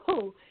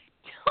 don't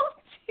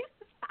do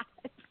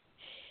that.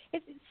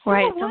 It's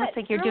right. It's almost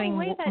like you're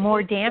doing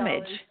more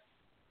damage.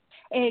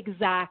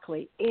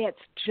 Exactly. It's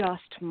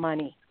just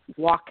money.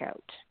 Walk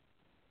out.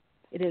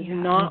 It is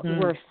not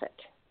worth it.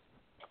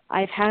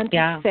 I've had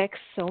to fix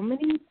so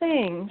many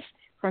things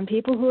from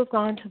people who have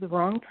gone to the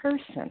wrong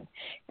person.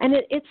 And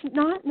it's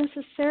not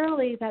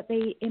necessarily that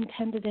they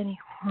intended any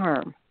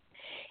harm.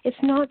 It's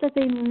not that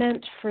they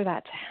meant for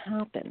that to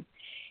happen.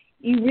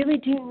 You really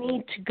do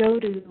need to go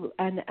to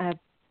a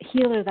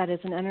healer that is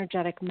an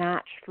energetic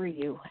match for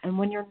you. And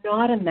when you're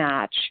not a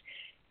match,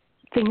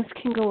 things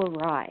can go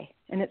awry.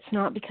 And it's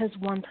not because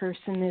one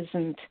person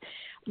isn't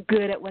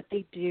good at what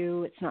they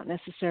do. It's not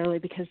necessarily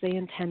because they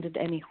intended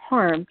any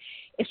harm.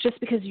 It's just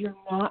because you're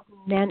not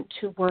meant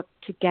to work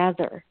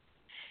together.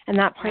 And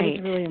that part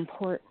is really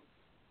important.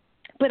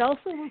 But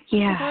also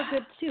referrals are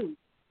good too.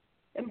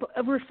 And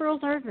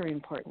referrals are very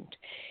important.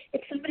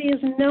 If somebody is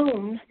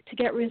known to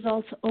get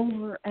results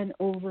over and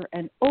over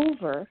and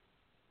over,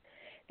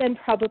 then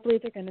probably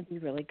they're going to be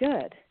really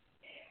good.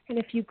 And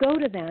if you go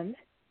to them,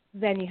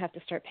 then you have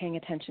to start paying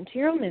attention to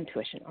your own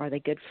intuition. Are they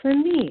good for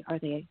me? Are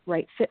they a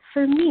right fit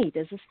for me?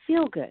 Does this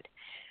feel good?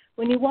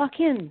 When you walk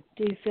in,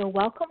 do you feel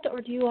welcomed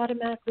or do you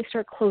automatically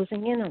start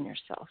closing in on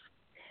yourself?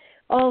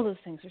 All those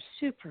things are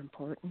super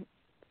important.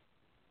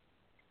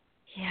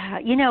 Yeah,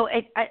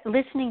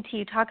 listening to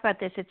you talk about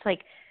this, it's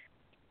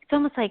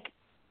almost like,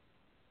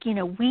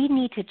 we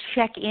need to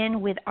check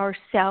in with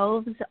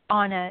ourselves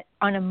on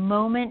a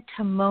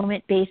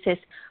moment-to-moment basis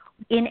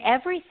in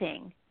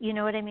everything. You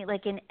know what I mean?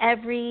 Like in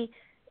every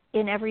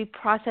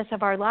process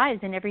of our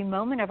lives, in every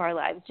moment of our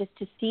lives, just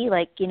to see,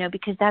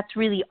 because that's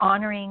really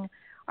honoring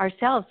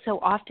ourselves. So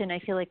often I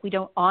feel like we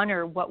don't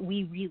honor what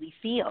we really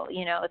feel.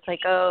 It's like,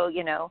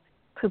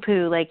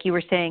 poo-poo, like you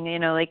were saying,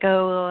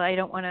 I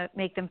don't want to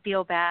make them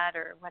feel bad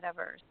or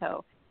whatever.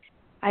 So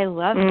I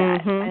love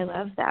that. I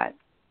love that.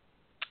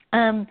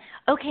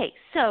 Okay,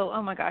 so,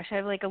 oh my gosh, I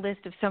have a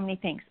list of so many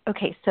things.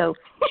 Okay, so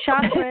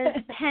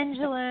chakras,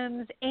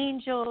 pendulums,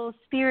 angels,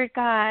 spirit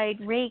guide,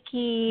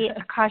 Reiki,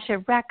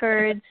 Akasha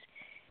records.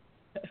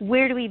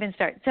 Where do we even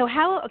start? So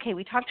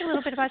we talked a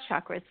little bit about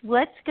chakras.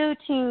 Let's go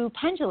to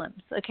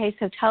pendulums. Okay,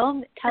 so tell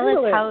us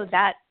how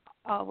that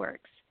all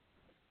works.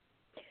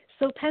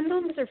 So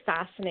pendulums are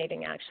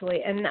fascinating,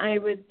 actually, and I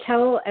would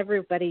tell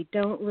everybody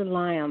don't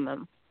rely on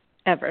them,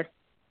 ever.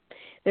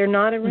 They're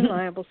not a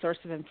reliable source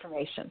of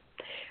information.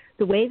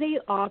 The way they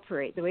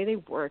operate, the way they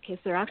work, is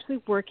they're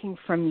actually working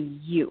from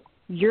you.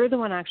 You're the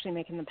one actually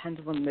making the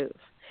pendulum move.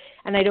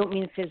 And I don't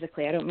mean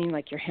physically. I don't mean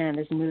like your hand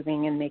is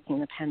moving and making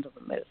the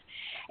pendulum move.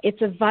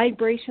 It's a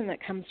vibration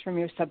that comes from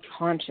your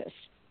subconscious,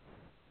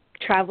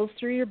 travels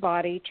through your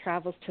body,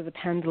 travels to the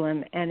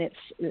pendulum, and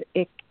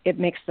it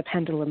makes the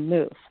pendulum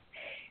move.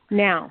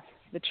 Now,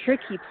 the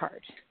tricky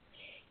part.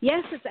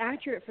 Yes, it's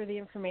accurate for the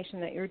information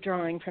that you're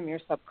drawing from your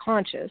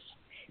subconscious,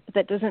 but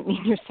that doesn't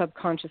mean your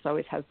subconscious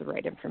always has the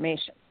right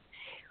information.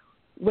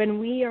 When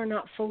we are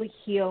not fully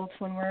healed,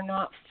 when we're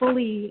not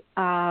fully,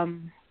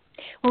 when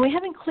we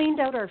haven't cleaned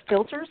out our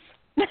filters,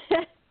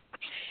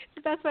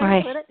 that's why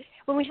I put it,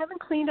 when we haven't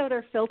cleaned out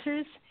our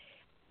filters,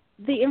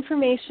 the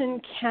information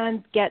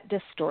can get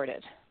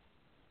distorted,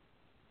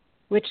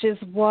 which is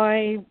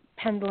why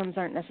pendulums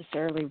aren't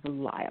necessarily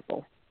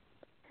reliable.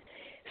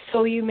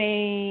 So you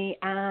may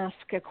ask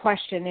a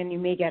question and you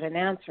may get an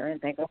answer and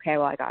think, okay,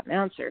 well, I got an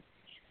answer.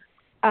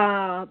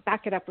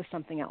 Back it up with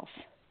something else,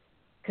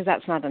 because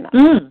that's not enough,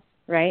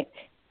 right?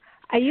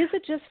 I use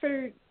it just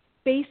for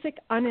basic,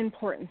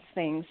 unimportant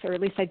things, or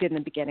at least I did in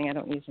the beginning. I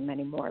don't use them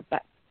anymore,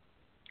 but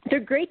they're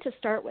great to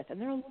start with, and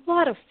they're a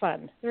lot of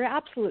fun. They're an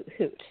absolute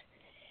hoot.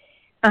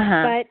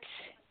 But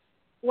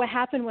what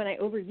happened when I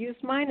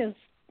overused mine is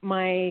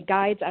my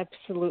guides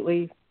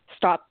absolutely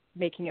stopped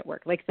making it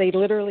work. Like, they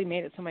literally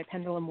made it so my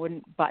pendulum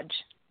wouldn't budge.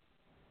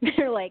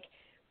 They're like,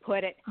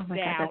 put it down. God,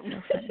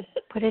 that's so fun.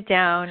 Put it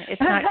down.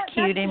 It's not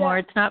cute anymore.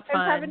 It's not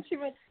fun. I'm having too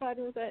much fun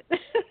with it.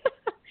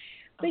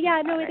 But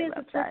yeah, no, it is.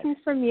 It's working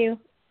from you.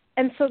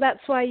 And so that's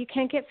why you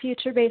can't get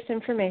future-based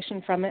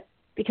information from it,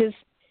 because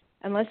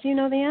unless you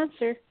know the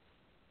answer,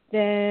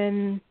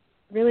 then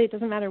really it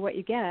doesn't matter what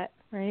you get,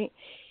 right?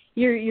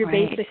 You're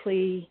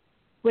basically,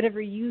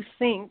 whatever you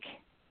think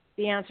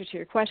the answer to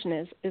your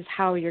question is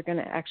how you're going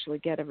to actually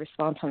get a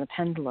response on the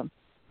pendulum.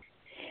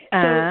 So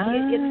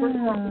it's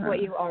working off of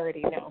what you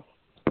already know.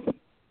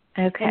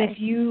 Okay. And if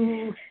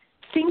you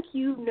think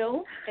you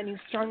know and you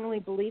strongly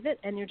believe it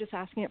and you're just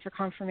asking it for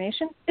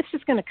confirmation, it's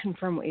just going to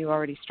confirm what you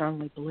already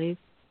strongly believe.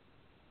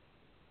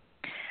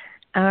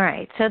 All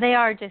right. So they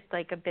are just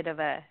like a bit of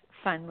a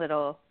fun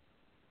little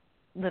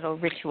little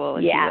ritual,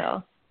 if you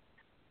will.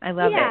 I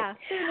love it. Yeah, it's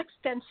an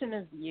extension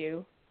of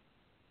you.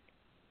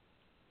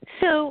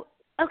 So,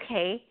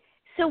 okay.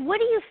 So what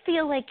do you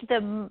feel like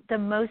the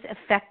most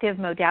effective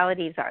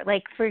modalities are?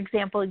 Like, for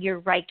example, your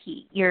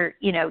Reiki,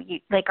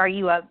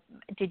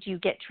 did you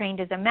get trained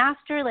as a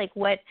master? Like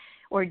what,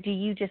 or do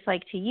you just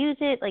like to use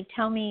it? Like,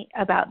 tell me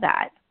about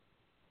that.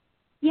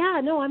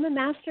 Yeah, no, I'm a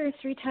master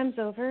 3 times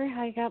over.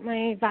 I got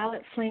my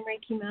Violet Flame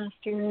Reiki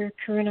Master,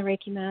 Karuna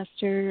Reiki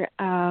Master,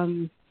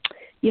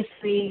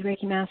 Yusri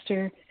Reiki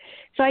Master.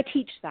 So I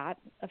teach that,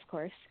 of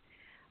course.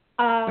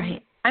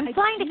 Right. I'm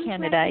flying to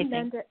Canada, I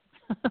think.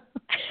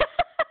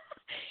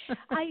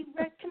 I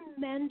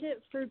recommend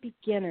it for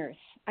beginners.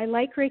 I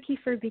like Reiki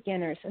for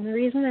beginners. And the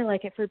reason I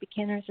like it for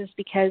beginners is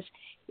because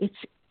it's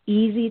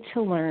easy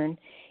to learn.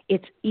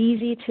 It's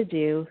easy to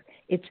do.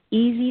 It's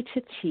easy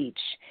to teach.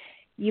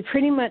 You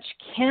pretty much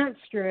can't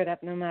screw it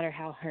up no matter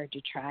how hard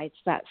you try. It's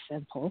that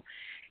simple.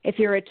 If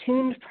you're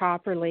attuned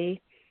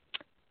properly,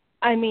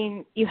 I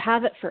mean, you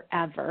have it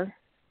forever.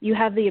 You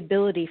have the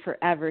ability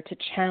forever to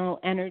channel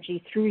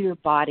energy through your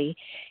body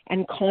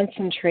and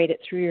concentrate it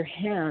through your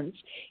hands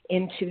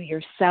into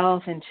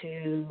yourself,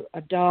 into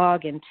a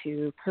dog,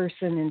 into a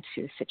person,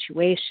 into a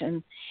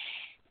situation.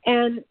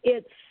 And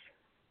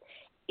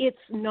it's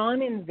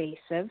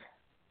non-invasive,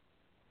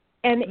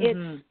 and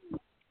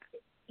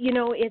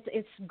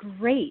it's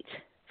great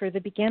for the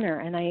beginner.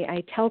 And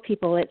I tell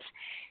people it's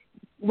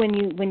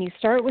when you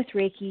start with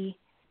Reiki,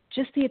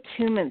 just the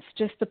attunements,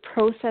 just the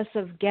process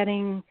of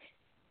getting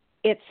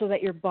it so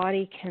that your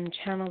body can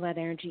channel that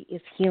energy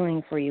is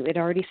healing for you. It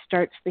already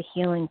starts the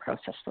healing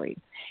process for you.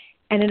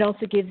 And it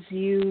also gives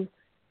you,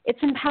 it's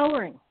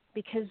empowering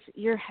because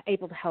you're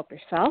able to help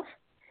yourself,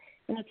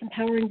 and it's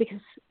empowering because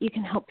you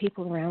can help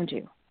people around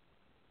you,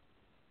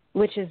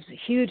 which is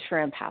huge for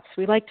empaths.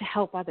 We like to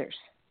help others.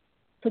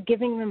 So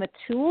giving them a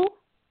tool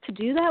to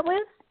do that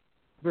with,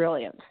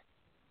 brilliant.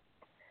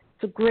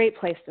 It's a great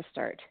place to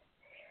start.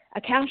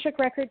 Akashic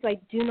Records, I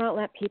do not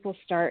let people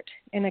start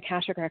in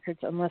Akashic Records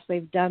unless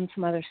they've done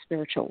some other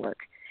spiritual work.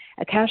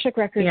 Akashic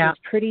Records is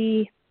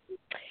pretty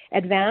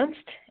advanced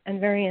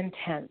and very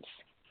intense.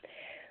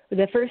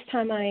 The first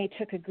time I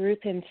took a group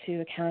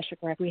into Akashic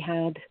Records, we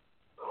had,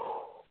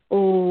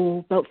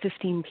 about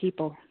 15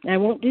 people. And I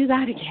won't do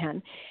that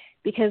again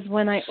because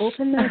when I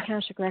open the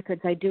Akashic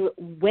Records, I do it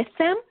with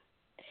them,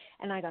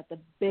 and I got the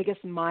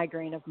biggest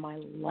migraine of my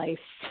life.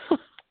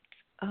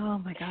 Oh,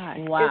 my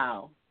God.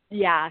 Wow.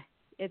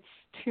 It's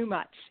too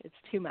much. It's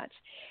too much.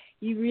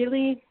 You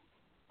really,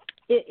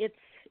 it's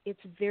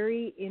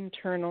very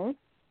internal,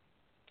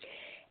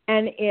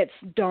 and it's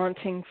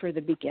daunting for the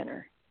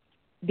beginner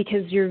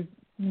because you're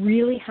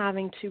really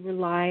having to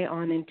rely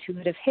on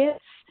intuitive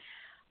hits,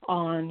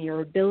 on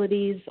your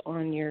abilities,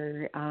 on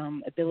your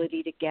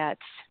ability to get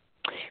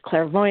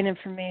clairvoyant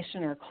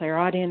information or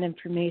clairaudient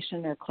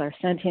information or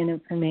clairsentient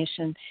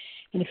information.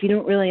 And if you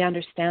don't really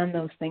understand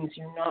those things,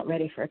 you're not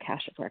ready for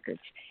Akashic Records.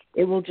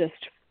 It will just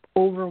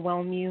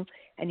overwhelm you,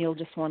 and you'll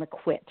just want to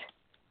quit.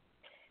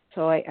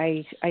 So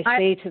I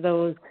say to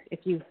those, if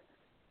you,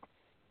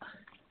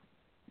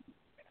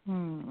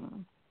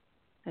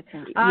 that's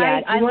if you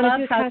want to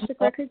do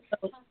Akashic Records.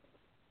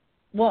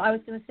 Well, I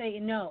was going to say,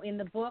 in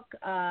the book,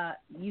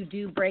 you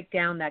do break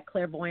down that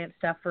clairvoyant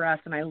stuff for us,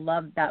 and I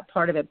love that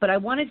part of it. But I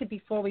wanted to,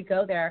 before we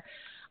go there,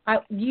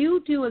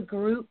 you do a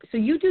group, so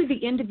you do the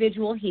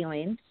individual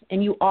healings,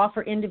 and you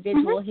offer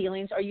individual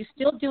healings. Are you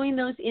still doing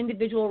those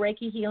individual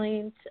Reiki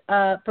healings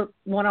for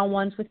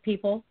one-on-ones with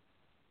people?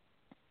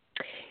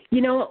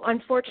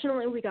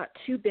 Unfortunately, we got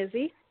too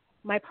busy.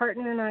 My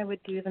partner and I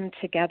would do them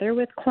together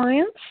with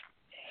clients.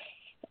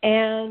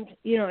 And,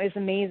 it's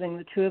amazing.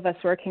 The two of us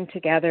working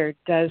together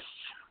does,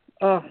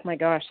 oh, my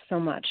gosh, so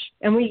much.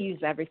 And we use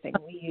everything.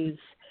 We use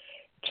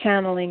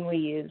channeling, we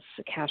use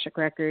Akashic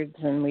Records,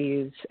 and we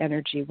use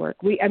energy work.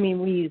 We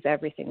use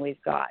everything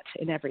we've got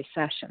in every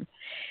session.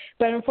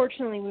 But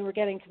unfortunately, we were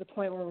getting to the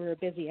point where we were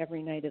busy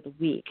every night of the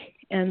week.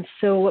 And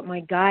so what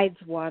my guides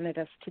wanted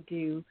us to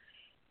do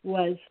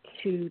was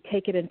to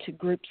take it into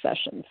group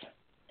sessions.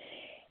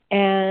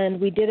 And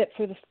we did it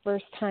for the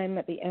first time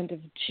at the end of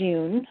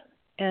June.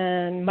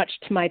 And much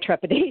to my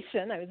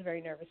trepidation, I was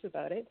very nervous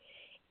about it.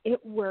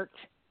 It worked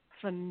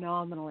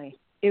phenomenally.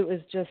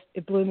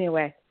 It blew me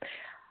away.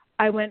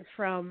 I went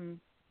from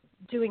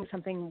doing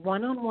something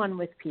one-on-one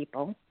with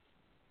people,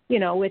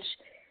 which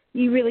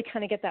you really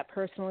kind of get that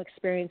personal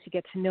experience. You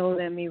get to know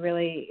them.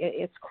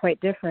 It's quite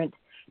different,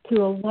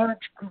 to a large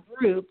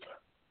group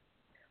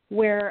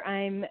where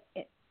I'm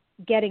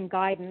getting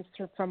guidance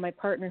from my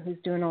partner who's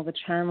doing all the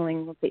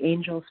channeling with the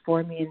angels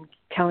for me and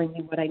telling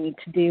me what I need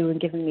to do and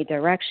giving me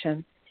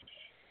direction,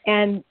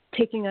 and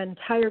taking an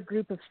entire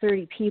group of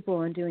 30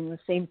 people and doing the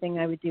same thing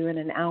I would do in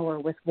an hour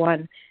with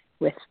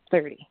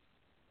 30.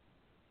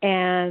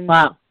 And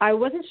wow. I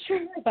wasn't sure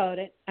about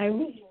it. I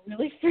was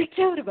really freaked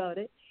out about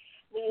it.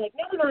 They're like,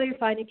 no, you're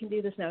fine. You can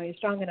do this now. You're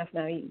strong enough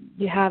now.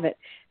 You have it.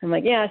 I'm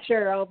like, yeah,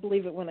 sure. I'll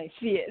believe it when I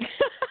see it.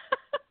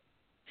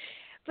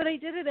 But I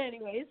did it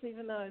anyways,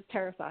 even though I was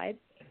terrified.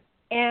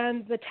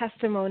 And the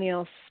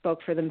testimonials spoke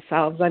for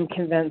themselves. I'm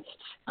convinced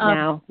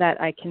now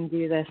that I can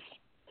do this.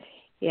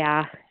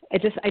 Yeah, I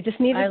just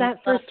needed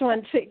that first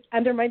one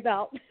under my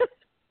belt.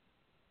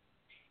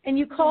 And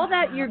you call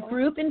that your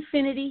group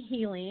Infinity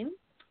Healing,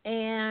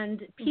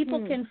 and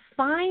people can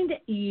find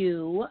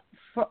you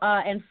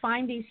and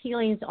find these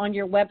healings on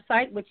your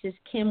website, which is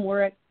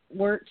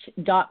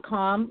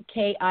kimwuirch.com,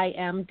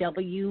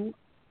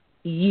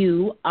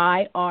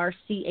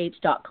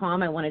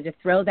 KIMWUIRCH.com. I wanted to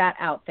throw that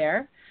out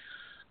there.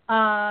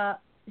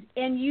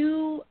 And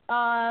you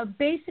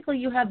basically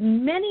you have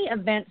many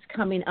events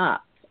coming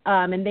up,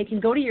 and they can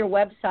go to your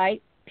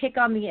website, pick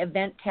on the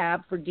event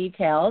tab for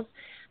details.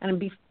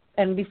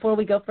 And before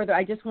we go further,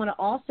 I just want to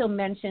also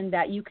mention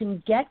that you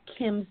can get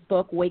Kim's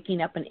book,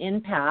 Waking Up an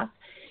Empath,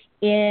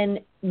 in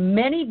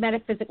many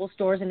metaphysical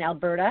stores in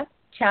Alberta,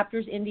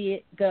 Chapters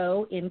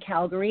Indigo in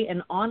Calgary,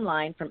 and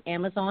online from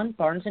Amazon,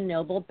 Barnes &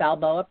 Noble,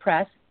 Balboa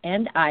Press,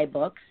 and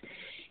iBooks.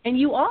 And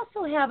you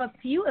also have a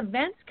few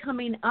events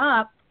coming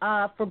up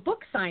for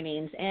book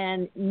signings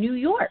in New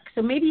York.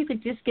 So maybe you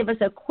could just give us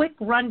a quick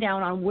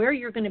rundown on where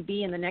you're going to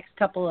be in the next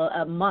couple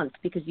of months,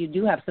 because you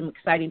do have some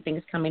exciting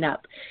things coming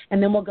up.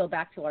 And then we'll go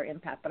back to our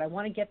Empath. But I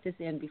want to get this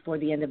in before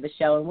the end of the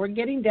show. And we're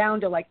getting down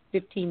to like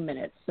 15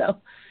 minutes. So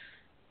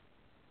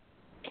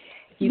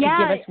you could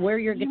give us where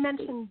you're going to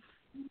be.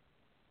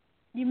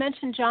 You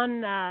mentioned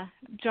John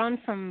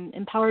from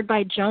Empowered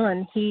by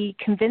John. He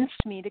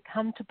convinced me to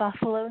come to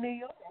Buffalo, New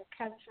York.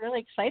 I was really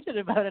excited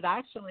about it,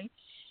 actually.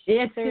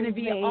 It's going to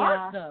be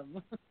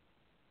awesome.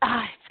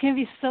 It's going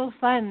to be so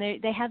fun.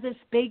 They have this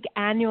big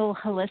annual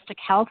holistic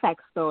health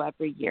expo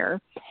every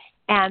year.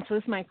 And so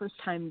this is my first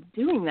time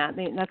doing that.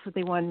 That's what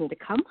they wanted me to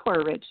come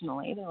for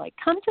originally. They're like,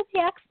 come to the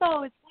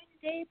expo. It's one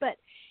day, but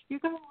you're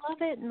going to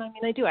love it. And, I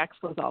mean, I do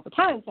expos all the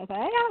time. So I thought,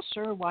 yeah,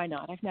 sure, why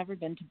not? I've never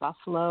been to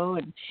Buffalo.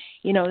 And,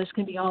 you know, there's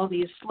going to be all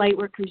these light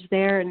workers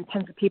there and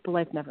tons of people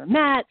I've never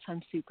met. So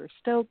I'm super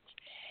stoked.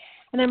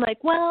 And I'm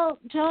like, well,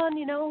 John,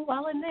 you know,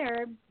 while I'm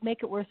there,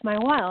 make it worth my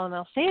while, and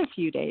I'll stay a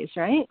few days,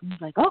 right? And he's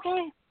like,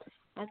 okay.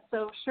 And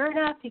so sure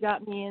enough, he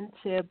got me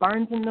into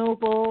Barnes &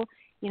 Noble,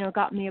 you know,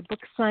 got me a book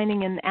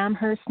signing in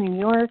Amherst, New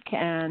York,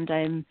 and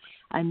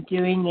I'm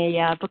doing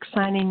a book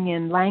signing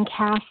in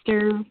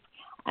Lancaster.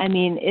 I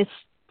mean, it's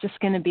just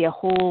going to be a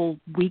whole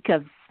week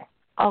of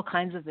all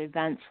kinds of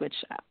events, which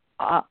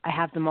I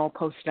have them all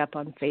posted up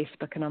on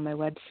Facebook and on my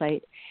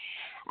website.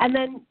 And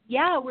then,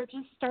 yeah, we're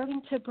just starting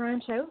to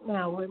branch out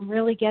now. I'm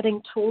really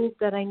getting told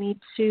that I need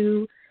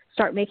to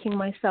start making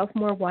myself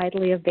more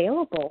widely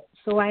available.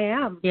 So I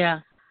am. Yeah.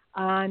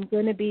 I'm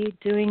going to be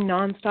doing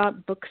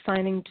nonstop book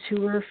signing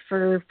tour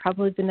for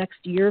probably the next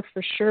year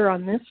for sure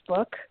on this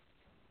book,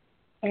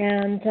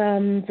 and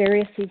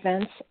various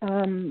events.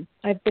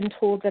 I've been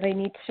told that I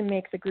need to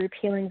make the group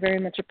healing very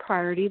much a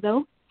priority,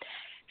 though.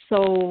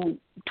 So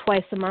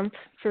twice a month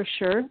for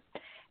sure.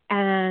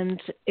 And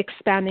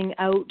expanding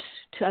out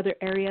to other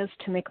areas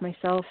to make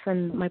myself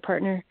and my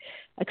partner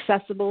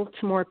accessible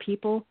to more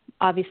people.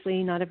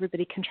 Obviously, not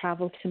everybody can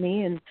travel to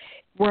me, and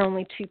we're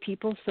only two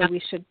people, so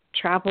we should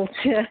travel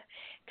to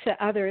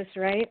others,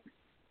 right?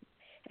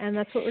 And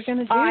that's what we're going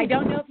to do. I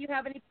don't know if you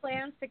have any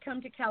plans to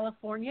come to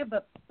California,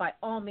 but by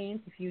all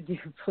means, if you do,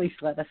 please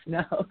let us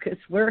know, because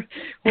we're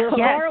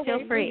far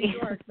away from New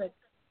York, but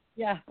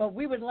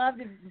we would love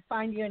to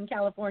find you in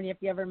California if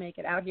you ever make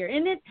it out here.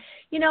 And it,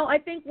 you know, I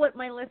think what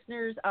my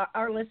listeners,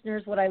 our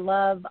listeners, what I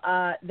love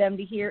them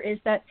to hear is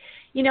that,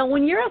 you know,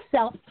 when you're a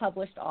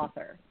self-published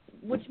author,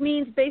 which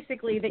means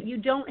basically that you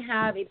don't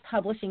have a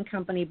publishing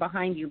company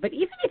behind you, but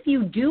even if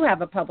you do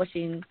have a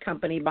publishing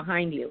company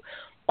behind you,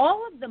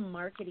 all of the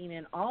marketing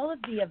and all of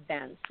the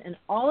events and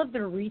all of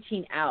the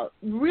reaching out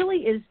really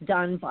is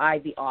done by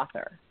the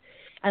author.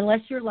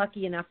 Unless you're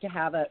lucky enough to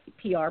have a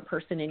PR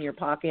person in your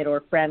pocket or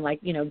a friend like,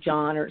 you know,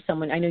 John or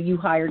someone. I know you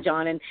hire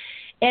John. And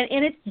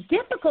it's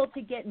difficult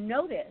to get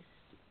noticed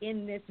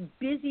in this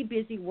busy,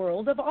 busy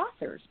world of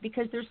authors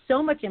because there's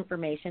so much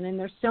information and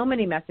there's so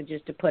many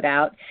messages to put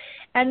out.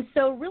 And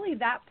so really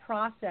that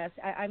process,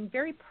 I'm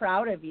very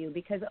proud of you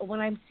because when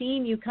I'm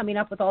seeing you coming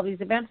up with all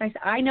these events,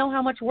 I know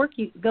how much work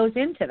goes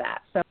into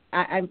that. So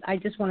I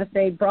just want to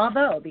say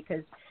bravo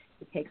because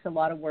it takes a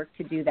lot of work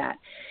to do that.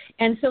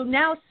 And so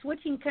now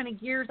switching kind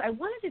of gears, I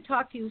wanted to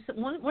talk to you.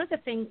 One of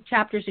the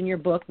chapters in your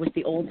book was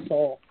the old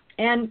soul.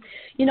 And,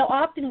 you know,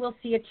 often we'll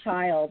see a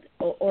child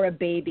or a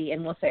baby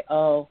and we'll say,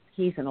 oh,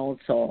 he's an old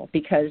soul.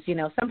 Because, you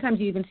know, sometimes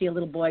you even see a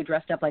little boy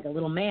dressed up like a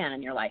little man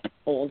and you're like,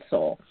 old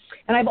soul.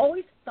 And I've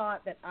always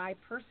thought that I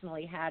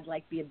personally had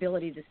like the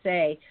ability to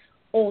say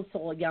old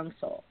soul, young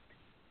soul.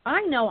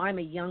 I know I'm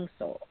a young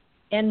soul.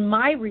 And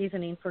my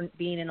reasoning for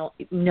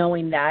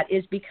knowing that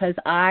is because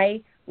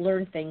I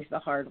learn things the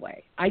hard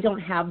way. I don't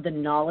have the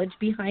knowledge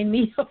behind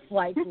me of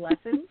life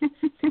lessons.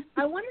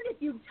 I wondered if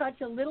you'd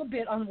touch a little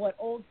bit on what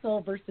old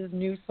soul versus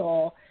new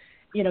soul,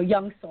 you know,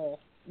 young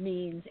soul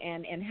means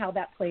and how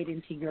that played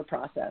into your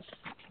process.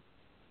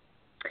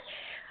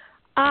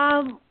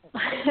 I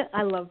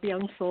love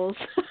young souls.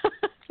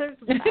 They're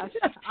the best.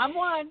 I'm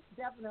one,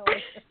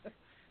 definitely.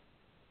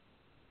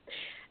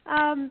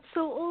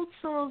 So old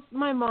souls,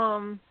 my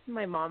mom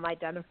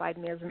identified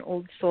me as an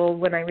old soul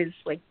when I was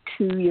like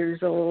 2 years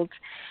old.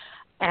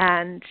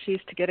 And she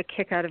used to get a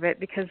kick out of it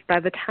because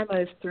by the time I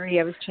was 3,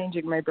 I was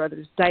changing my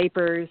brother's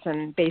diapers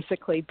and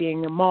basically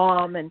being a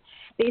mom and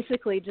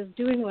basically just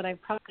doing what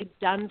I've probably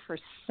done for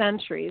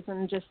centuries,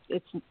 and just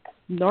it's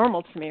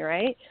normal to me,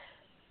 right?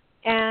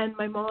 And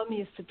my mom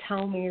used to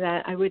tell me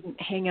that I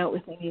wouldn't hang out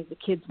with any of the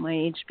kids my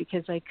age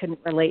because I couldn't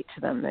relate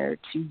to them. They're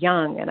too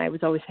young, and I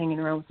was always hanging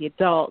around with the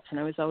adults, and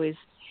I was always,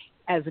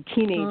 as a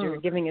teenager,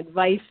 giving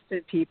advice to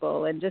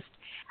people, and just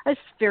I was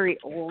very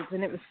old,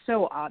 and it was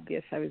so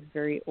obvious I was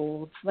very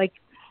old. Like,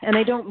 and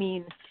I don't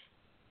mean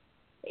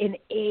in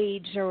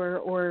age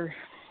or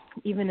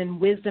even in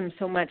wisdom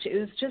so much. It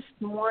was just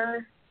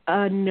more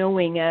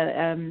knowing,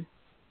 a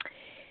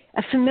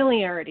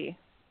familiarity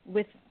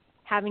with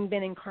having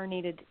been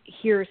incarnated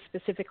here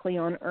specifically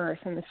on Earth,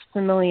 and this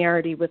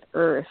familiarity with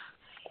Earth,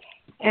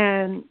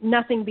 and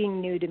nothing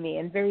being new to me,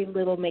 and very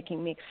little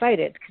making me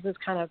excited because it's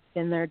kind of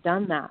been there,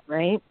 done that,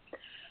 right?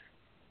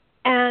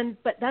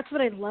 But that's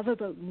what I love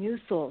about new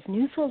souls.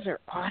 New souls are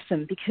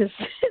awesome because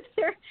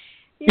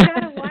you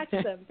gotta watch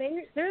them.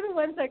 They're the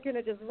ones that are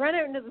gonna just run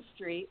out into the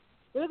street.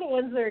 They're the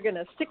ones that are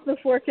gonna stick the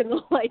fork in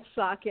the light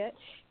socket,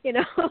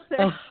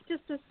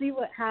 just to see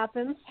what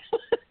happens.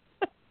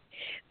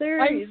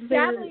 I'm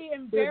sadly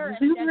embarrassed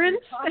that you're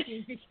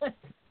talking because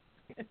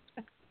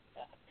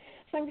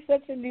I'm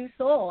such a new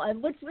soul.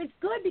 And it's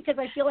good because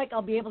I feel like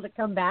I'll be able to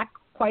come back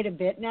quite a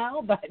bit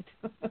now, but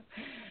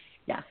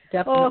yeah,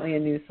 definitely a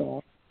new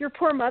soul. Your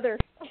poor mother.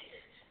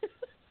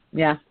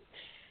 Yeah.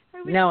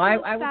 I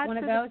was one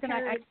of those,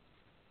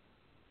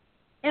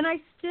 and I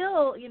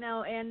still,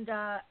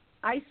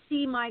 I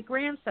see my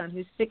grandson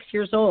who's 6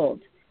 years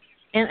old,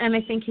 and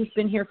I think he's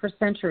been here for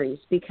centuries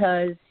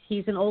because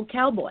he's an old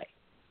cowboy.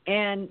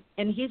 And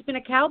he's been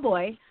a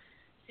cowboy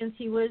since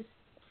he was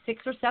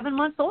 6 or 7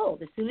 months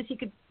old, as soon as he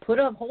could put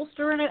a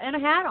holster and a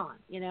hat on,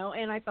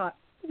 and I thought,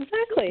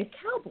 exactly, he's a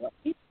cowboy.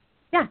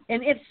 Yeah,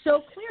 and it's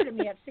so clear to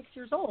me at 6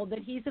 years old that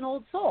he's an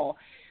old soul.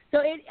 So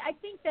I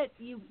think that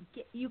you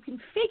can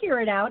figure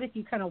it out if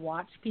you kind of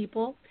watch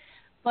people.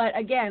 But,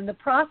 again, the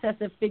process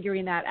of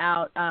figuring that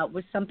out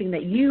was something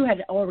that you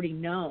had already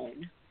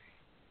known.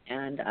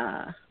 And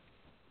I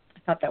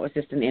thought that was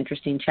just an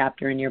interesting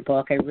chapter in your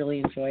book. I really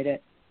enjoyed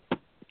it.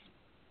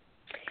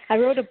 I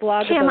wrote a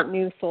blog about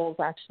new souls,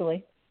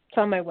 actually. It's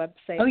on my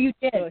website. Oh, you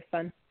did? It's really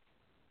fun.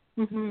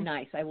 Mm-hmm.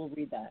 Nice. I will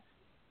read that.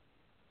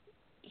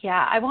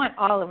 Yeah, I want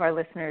all of our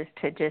listeners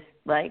to just,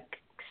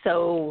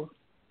 so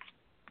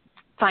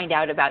find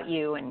out about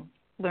you and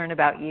learn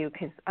about you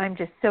because I'm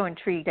just so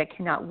intrigued. I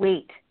cannot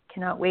wait.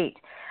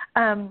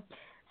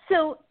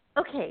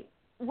 Okay,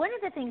 one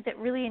of the things that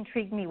really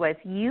intrigued me was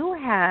you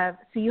have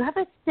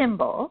a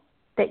symbol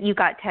that you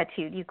got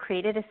tattooed. You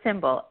created a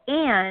symbol,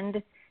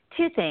 and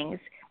two things.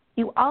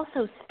 You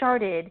also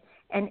started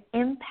an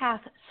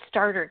Empath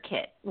starter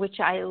kit, which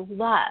I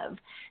love.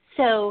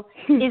 So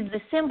is the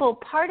symbol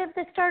part of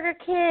the starter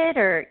kit,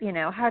 or,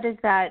 how does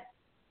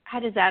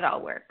that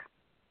all work?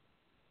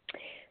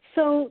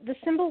 So the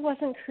symbol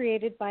wasn't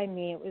created by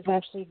me. It was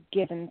actually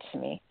given to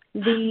me.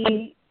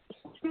 The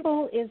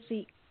symbol is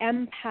the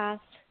Empath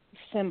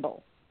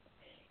symbol.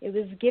 It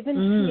was given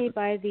to me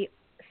by the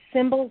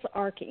Symbols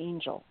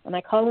Archangel. And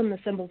I call him the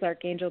Symbols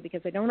Archangel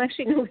because I don't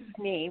actually know his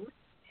name.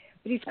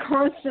 But he's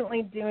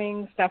constantly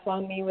doing stuff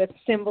on me with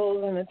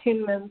symbols and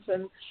attunements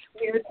and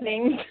weird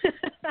things.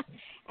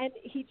 And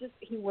he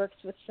works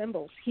with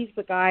symbols. He's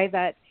the guy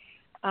that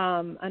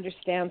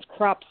understands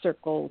crop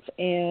circles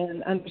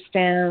and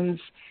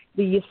understands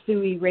the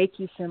Yasui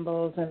Reiki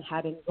symbols and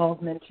had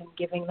involvement in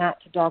giving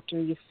that to Dr.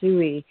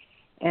 Yasui.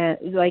 And,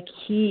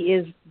 he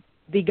is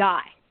the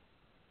guy.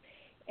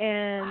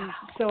 And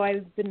so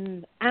I've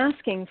been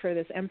asking for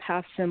this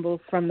Empath symbol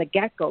from the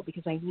get-go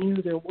because I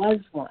knew there was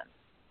one.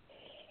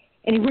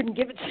 And he wouldn't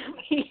give it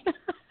to me.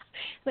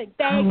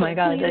 Oh my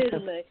God,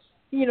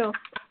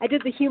 I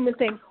did the human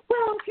thing.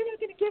 Well, if you're not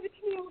going to give it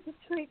to me, I'll just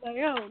create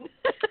my own.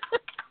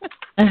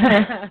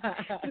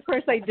 Of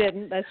course I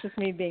didn't. That's just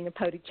me being a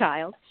pouty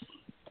child.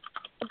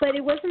 But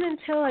it wasn't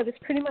until I was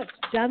pretty much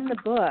done the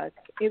book,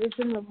 it was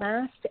in the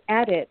last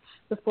edit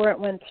before it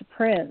went to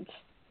print,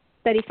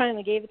 that he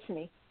finally gave it to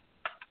me.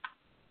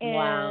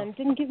 And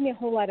didn't give me a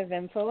whole lot of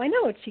info. I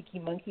know, a cheeky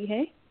monkey,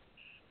 hey?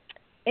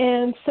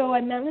 And so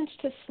I managed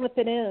to slip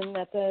it in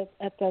at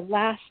the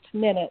last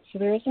minute. So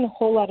there isn't a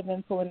whole lot of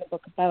info in the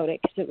book about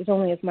it because it was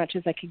only as much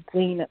as I could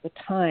glean at the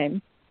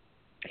time.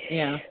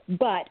 Yeah.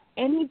 But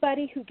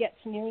anybody who gets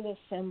near this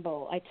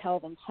symbol, I tell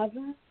them,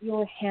 hover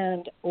your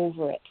hand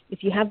over it.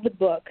 If you have the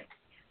book,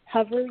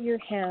 hover your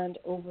hand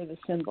over the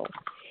symbol.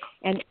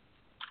 And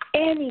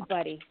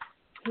anybody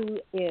who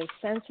is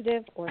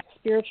sensitive or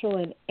spiritual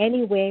in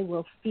any way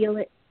will feel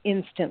it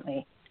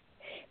instantly.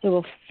 They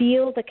will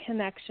feel the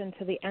connection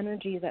to the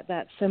energy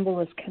that symbol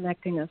is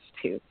connecting us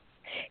to.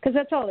 Because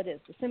that's all it is.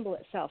 The symbol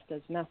itself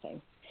does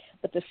nothing.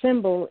 But the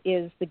symbol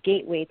is the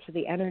gateway to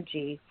the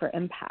energy for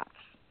empaths.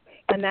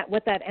 And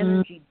what that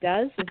energy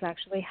does is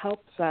actually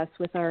helps us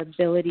with our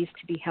abilities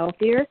to be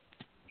healthier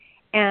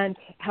and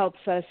helps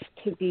us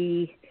to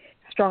be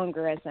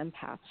stronger as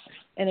empaths.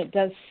 And it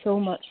does so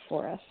much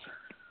for us.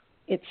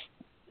 It's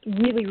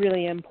really,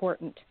 really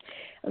important,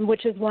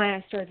 which is why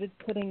I started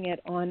putting it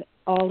on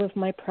all of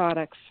my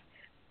products,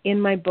 in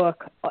my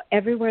book,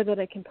 everywhere that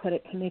I can put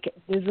it, to make it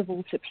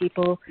visible to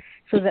people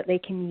so that they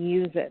can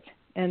use it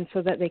and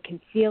so that they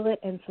can feel it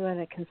and so that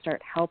it can start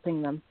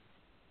helping them.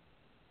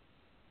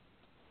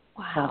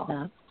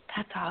 Wow,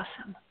 that's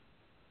awesome.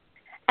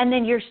 And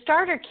then your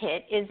starter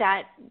kit,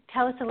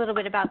 tell us a little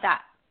bit about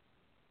that.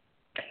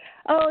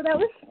 Oh, that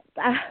was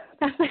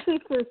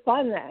really for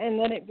fun, and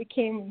then it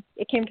came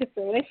to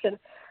fruition.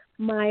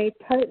 My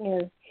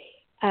partner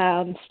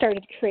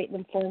started creating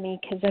them for me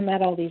because I'm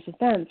at all these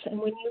events. And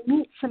when you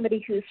meet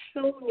somebody who's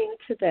so new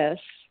to this,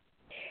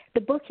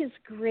 the book is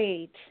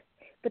great,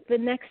 but the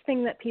next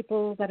thing that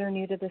people that are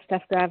new to this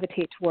stuff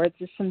gravitate towards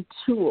is some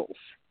tools.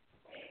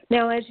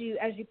 Now, as you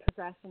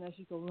progress and as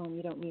you go along,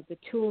 you don't need the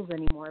tools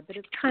anymore, but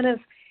it's kind of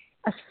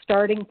a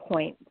starting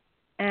point.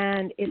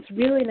 And it's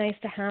really nice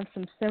to have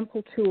some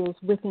simple tools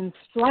with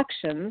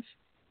instructions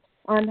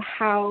on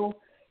how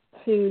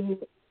to,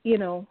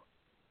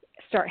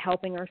 start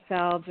helping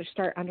ourselves or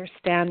start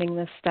understanding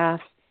this stuff.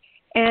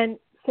 And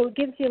so it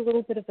gives you a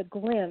little bit of a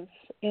glimpse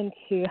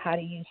into how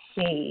to use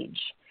sage,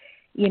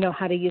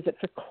 how to use it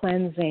for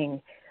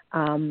cleansing.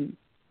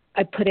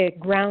 I put a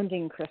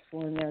grounding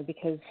crystal in there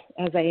because,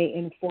 as I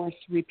enforce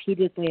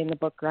repeatedly in the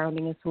book,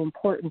 grounding is so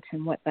important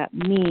and what that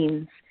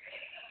means.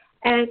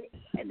 And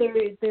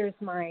there's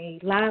my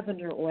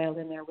lavender oil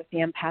in there with the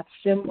empath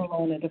symbol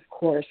on it, of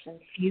course, and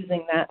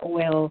fusing that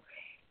oil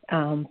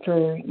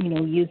for,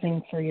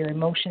 using for your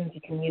emotions.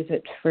 You can use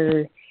it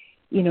for,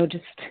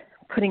 just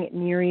putting it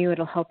near you.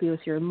 It'll help you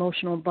with your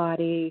emotional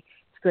body.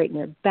 It's great in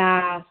your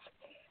bath.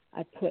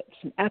 I put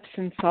some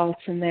Epsom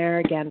salts in there,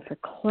 again, for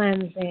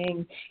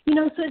cleansing.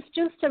 So it's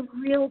just a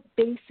real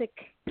basic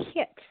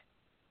kit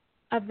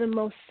of the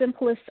most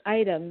simplest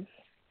items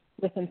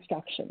with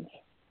instructions.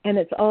 And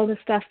it's all the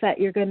stuff that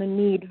you're going to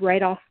need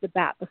right off the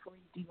bat before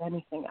you do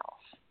anything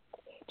else.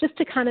 Just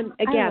to kind of,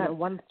 again, a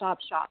one-stop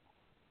shop.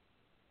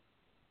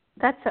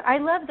 I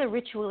love the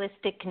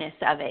ritualisticness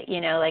of it.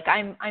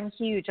 I'm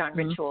huge on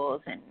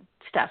rituals and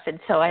stuff, and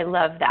so I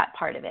love that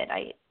part of it.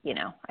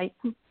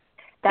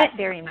 That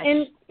very much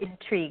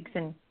intrigues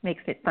and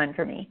makes it fun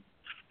for me.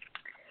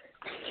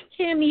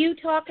 Kim, you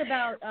talk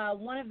about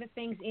one of the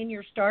things in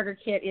your starter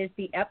kit is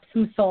the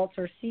Epsom salts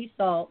or sea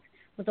salt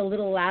with a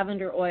little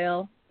lavender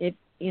oil,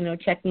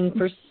 checking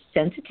for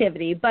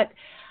sensitivity. But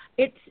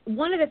it's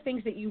one of the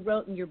things that you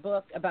wrote in your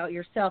book about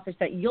yourself is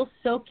that you'll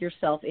soak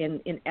yourself in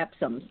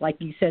Epsoms. Like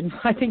you said,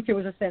 I think there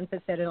was a sentence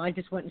that said, and I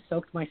just went and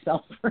soaked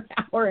myself for an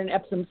hour in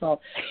Epsom salt.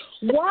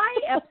 Why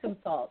Epsom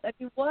salt? I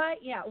mean, why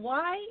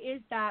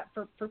is that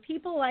for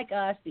people like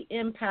us, the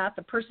empath,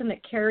 the person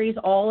that carries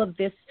all of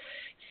this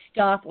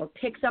stuff or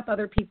picks up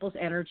other people's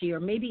energy or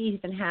maybe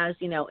even has,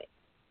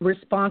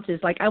 responses?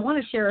 Like, I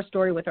want to share a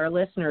story with our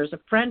listeners. A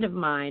friend of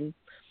mine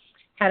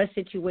had a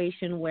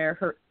situation where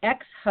her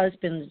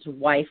ex-husband's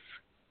wife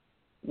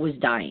was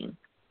dying,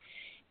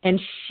 and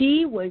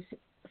she was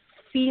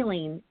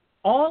feeling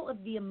all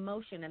of the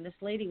emotion, and this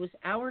lady was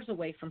hours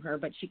away from her,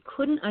 but she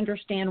couldn't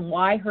understand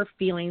why her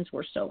feelings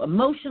were so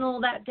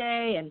emotional that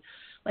day, and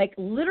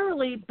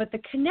literally, but the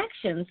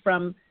connections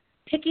from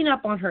picking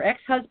up on her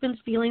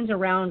ex-husband's feelings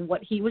around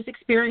what he was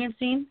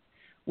experiencing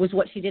was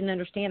what she didn't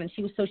understand, and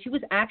she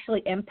was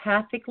actually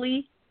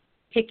empathically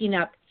picking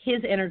up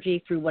his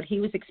energy through what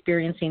he was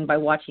experiencing by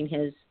watching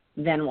his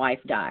then wife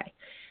die,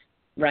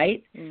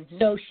 right? Mm-hmm.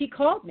 So she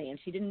called me, and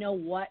she didn't know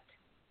what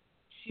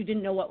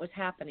was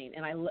happening.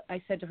 And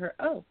I said to her,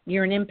 "Oh,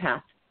 you're an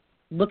empath.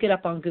 Look it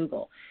up on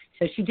Google."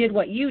 So she did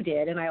what you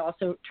did, and I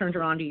also turned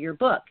her on to your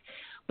book.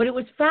 But it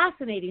was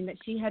fascinating that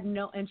she had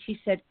and she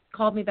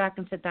called me back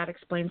and said, "That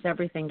explains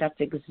everything. That's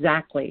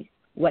exactly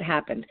what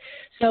happened."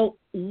 So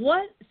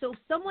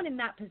someone in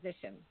that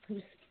position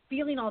who's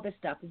feeling all this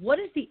stuff, what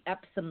does the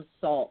Epsom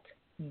salt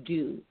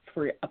do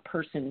for a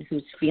person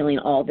who's feeling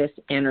all this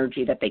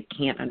energy that they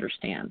can't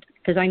understand?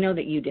 Because I know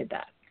that you did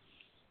that.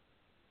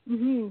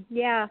 Mm-hmm.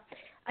 Yeah.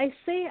 I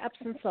say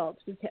Epsom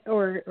salts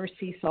or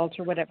sea salt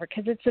or whatever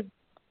because it's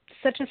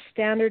such a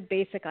standard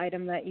basic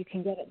item that you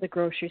can get at the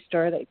grocery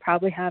store that you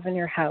probably have in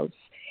your house.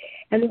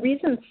 And the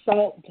reason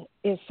salt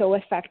is so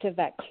effective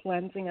at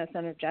cleansing us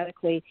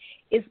energetically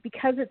is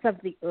because it's of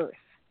the earth.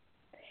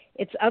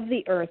 It's of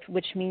the earth,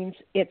 which means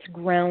it's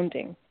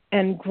grounding.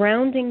 And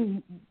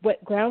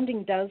what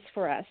grounding does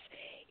for us,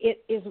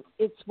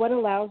 it's what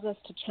allows us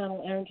to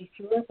channel energy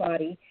through our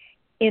body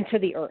into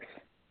the earth.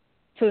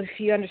 So if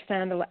you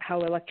understand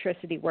how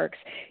electricity works,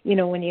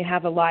 when you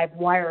have a live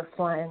wire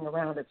flying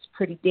around, it's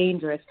pretty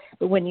dangerous.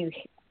 But when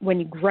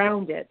you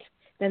ground it,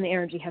 then the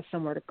energy has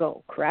somewhere to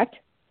go, correct?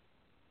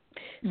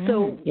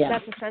 So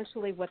that's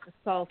essentially what the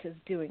salt is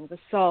doing. The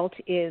salt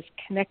is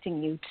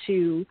connecting you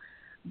to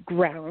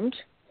ground,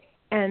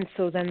 and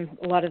so then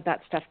a lot of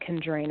that stuff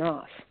can drain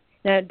off.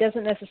 Now, it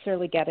doesn't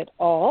necessarily get it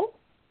all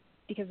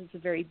because it's a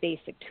very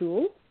basic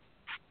tool,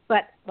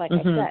 but like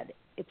I said,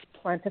 it's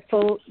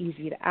plentiful,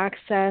 easy to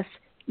access,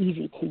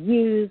 easy to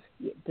use.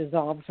 It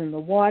dissolves in the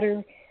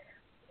water.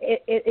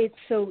 It's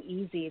so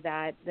easy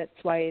that's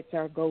why it's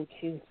our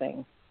go-to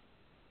thing.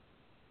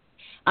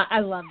 I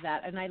love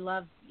that, and I'm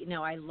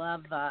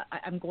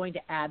going to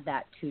add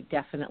that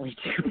definitely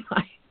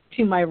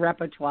to my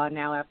repertoire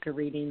now after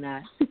reading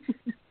that.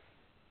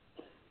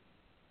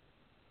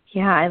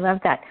 Yeah, I love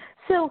that.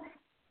 So,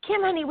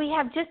 Kim, honey, we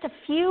have just a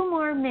few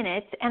more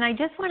minutes, and I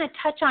just want to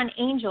touch on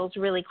angels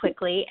really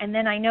quickly, and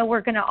then I know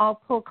we're going to all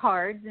pull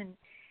cards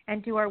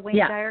and do our Wayne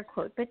Dyer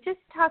quote. But just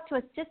talk to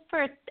us just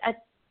for a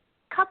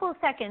couple of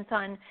seconds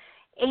on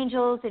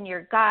angels and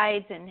your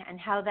guides and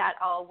how that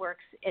all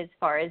works as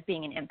far as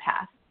being an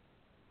empath.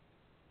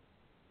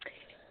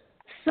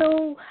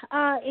 So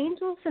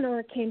angels and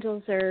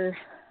archangels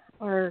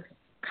are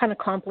kind of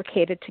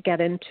complicated to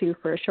get into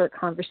for a short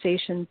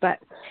conversation, but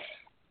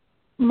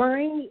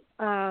my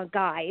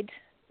guide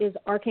is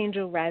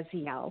Archangel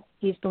Raziel.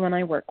 He's the one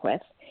I work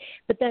with.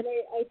 But then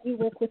I do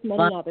work with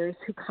many others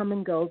who come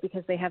and go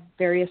because they have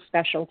various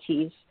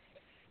specialties.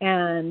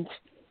 And,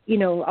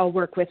 I'll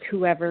work with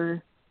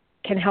whoever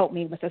can help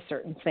me with a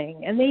certain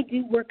thing. And they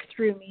do work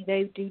through me.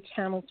 They do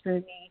channel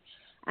through me.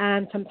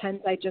 And sometimes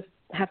I just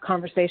have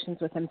conversations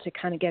with them to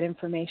kind of get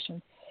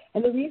information.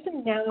 And the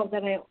reason now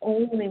that I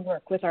only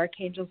work with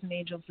archangels and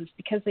angels is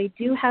because they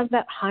do have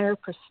that higher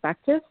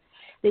perspective.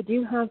 They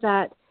do have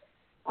that,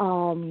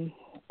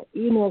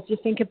 if you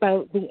think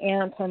about the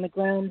ant on the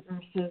ground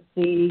versus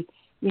the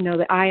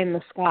eye in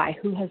the sky,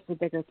 who has the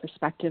bigger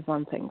perspective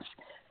on things?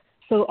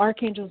 So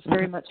archangels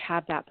very much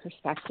have that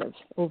perspective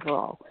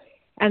overall.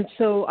 And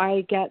so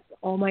I get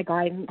all my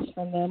guidance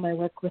from them. I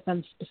work with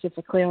them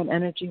specifically on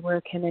energy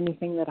work and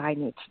anything that I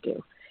need to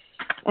do.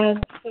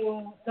 And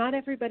so not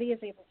everybody is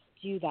able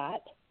to do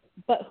that,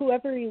 but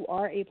whoever you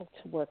are able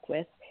to work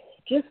with,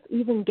 just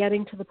even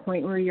getting to the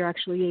point where you're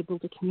actually able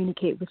to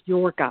communicate with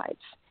your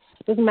guides.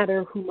 It doesn't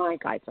matter who my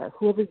guides are.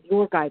 Whoever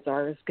your guides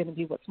are is going to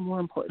be what's more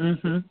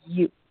important to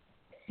you.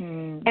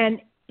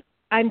 And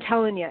I'm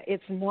telling you,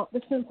 it's not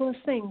the simplest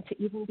thing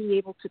to even be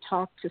able to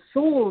talk to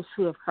souls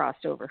who have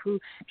crossed over,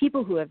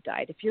 people who have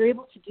died. If you're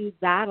able to do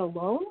that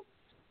alone,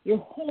 you're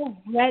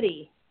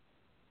already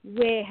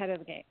way ahead of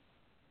the game.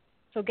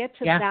 So get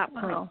to that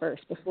point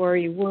first before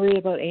you worry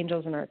about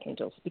angels and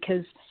archangels,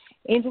 because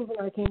angels and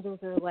archangels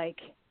are like,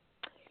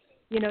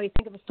 you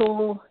think of a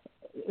soul,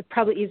 it's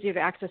probably easier to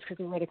access because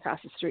they're right across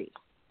the street.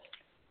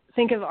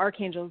 Think of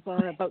archangels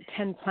on about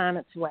 10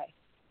 planets away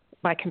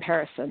by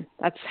comparison.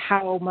 That's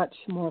how much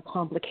more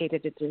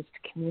complicated it is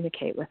to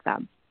communicate with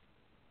them.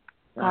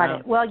 Got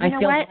it. Well, you know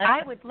what?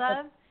 I would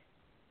love,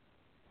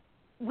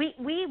 we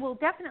will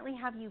definitely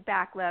have you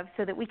back, love,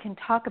 so that we can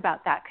talk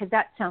about that, because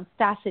that sounds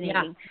fascinating.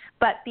 Yeah.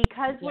 But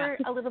because we're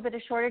a little bit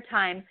of shorter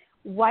time,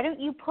 why don't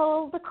you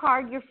pull the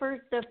card,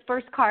 the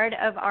first card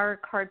of our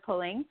card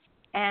pulling,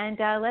 and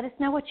let us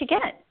know what you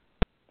get.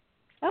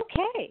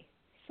 Okay.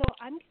 So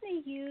I'm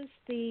going to use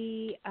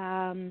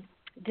the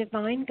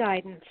Divine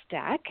Guidance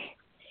deck,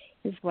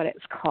 is what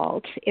it's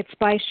called. It's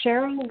by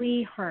Cheryl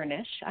Lee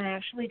Harnish. I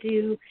actually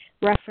do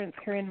reference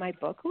her in my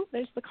book. Oh,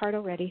 there's the card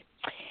already.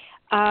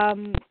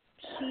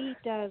 She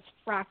does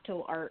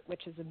fractal art,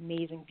 which is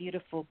amazing,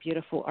 beautiful,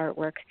 beautiful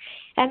artwork.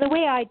 And the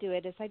way I do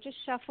it is I just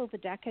shuffle the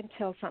deck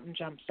until something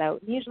jumps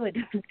out. Usually it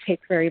doesn't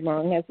take very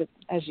long,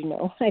 as you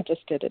know. I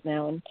just did it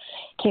now and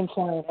came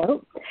flying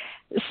out.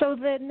 So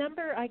the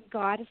number I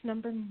got is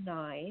number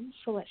 9.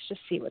 So let's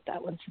just see what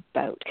that one's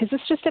about, because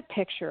it's just a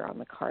picture on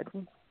the card.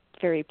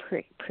 Very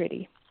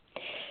pretty.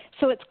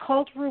 So it's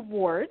called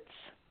Rewards.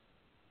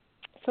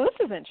 So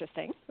this is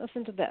interesting.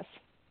 Listen to this.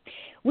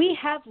 We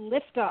have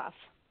liftoff.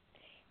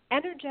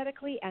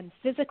 Energetically and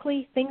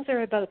physically, things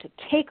are about to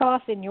take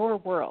off in your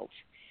world.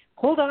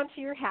 Hold on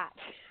to your hat.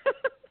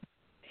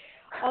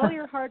 All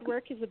your hard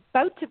work is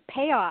about to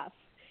pay off.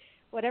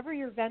 Whatever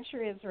your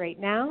venture is right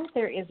now,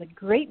 there is a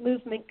great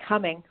movement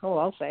coming. Oh,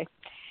 I'll say.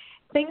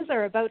 Things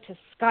are about to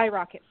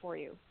skyrocket for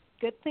you.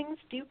 Good things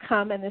do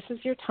come, and this is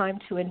your time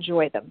to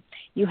enjoy them.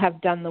 You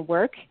have done the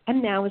work,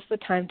 and now is the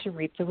time to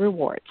reap the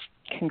rewards.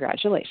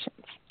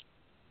 Congratulations.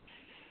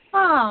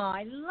 Oh,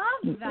 I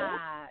love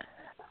that.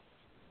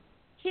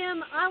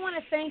 Kim, I want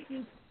to thank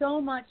you so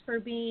much for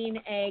being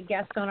a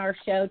guest on our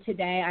show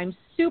today. I'm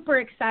super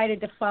excited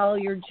to follow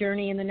your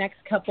journey in the next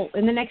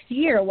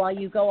year while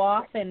you go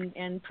off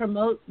and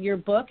promote your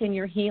book and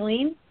your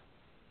healing.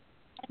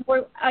 And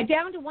we're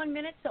down to 1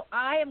 minute, so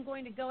I am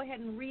going to go ahead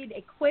and read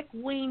a quick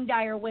Wayne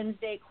Dyer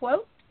Wednesday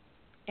quote,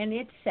 and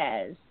it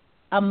says,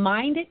 "A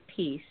mind at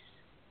peace,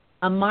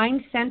 a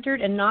mind centered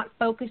and not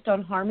focused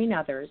on harming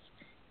others,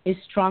 is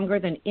stronger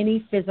than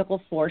any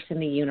physical force in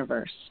the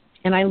universe."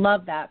 And I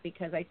love that,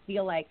 because I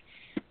feel like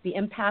the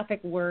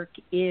empathic work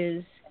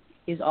is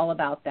all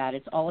about that.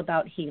 It's all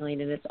about healing,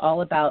 and it's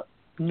all about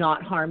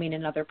not harming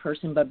another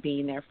person but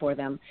being there for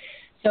them.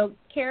 So,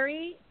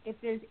 Carrie,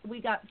 we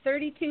got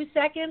 32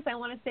 seconds. I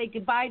want to say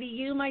goodbye to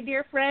you, my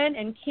dear friend.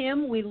 And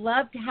Kim, we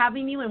loved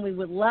having you, and we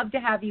would love to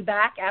have you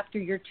back after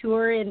your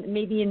tour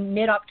maybe in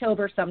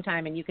mid-October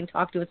sometime, and you can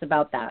talk to us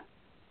about that.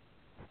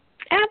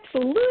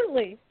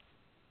 Absolutely.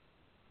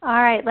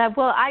 All right, love.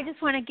 Well, I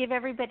just want to give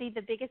everybody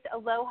the biggest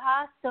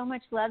aloha. So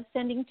much love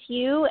sending to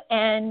you,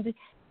 and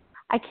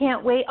I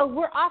can't wait. Oh,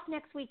 we're off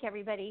next week,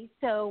 everybody,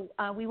 so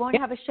we won't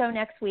have a show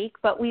next week,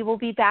 but we will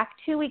be back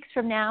 2 weeks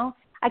from now.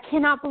 I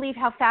cannot believe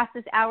how fast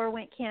this hour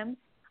went, Kim.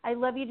 I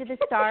love you to the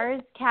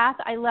stars. Kath,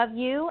 I love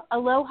you.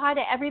 Aloha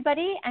to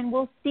everybody, and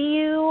we'll see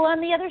you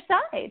on the other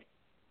side.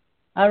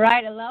 All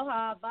right,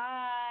 aloha.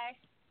 Bye.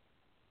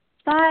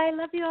 Bye.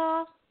 Love you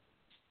all.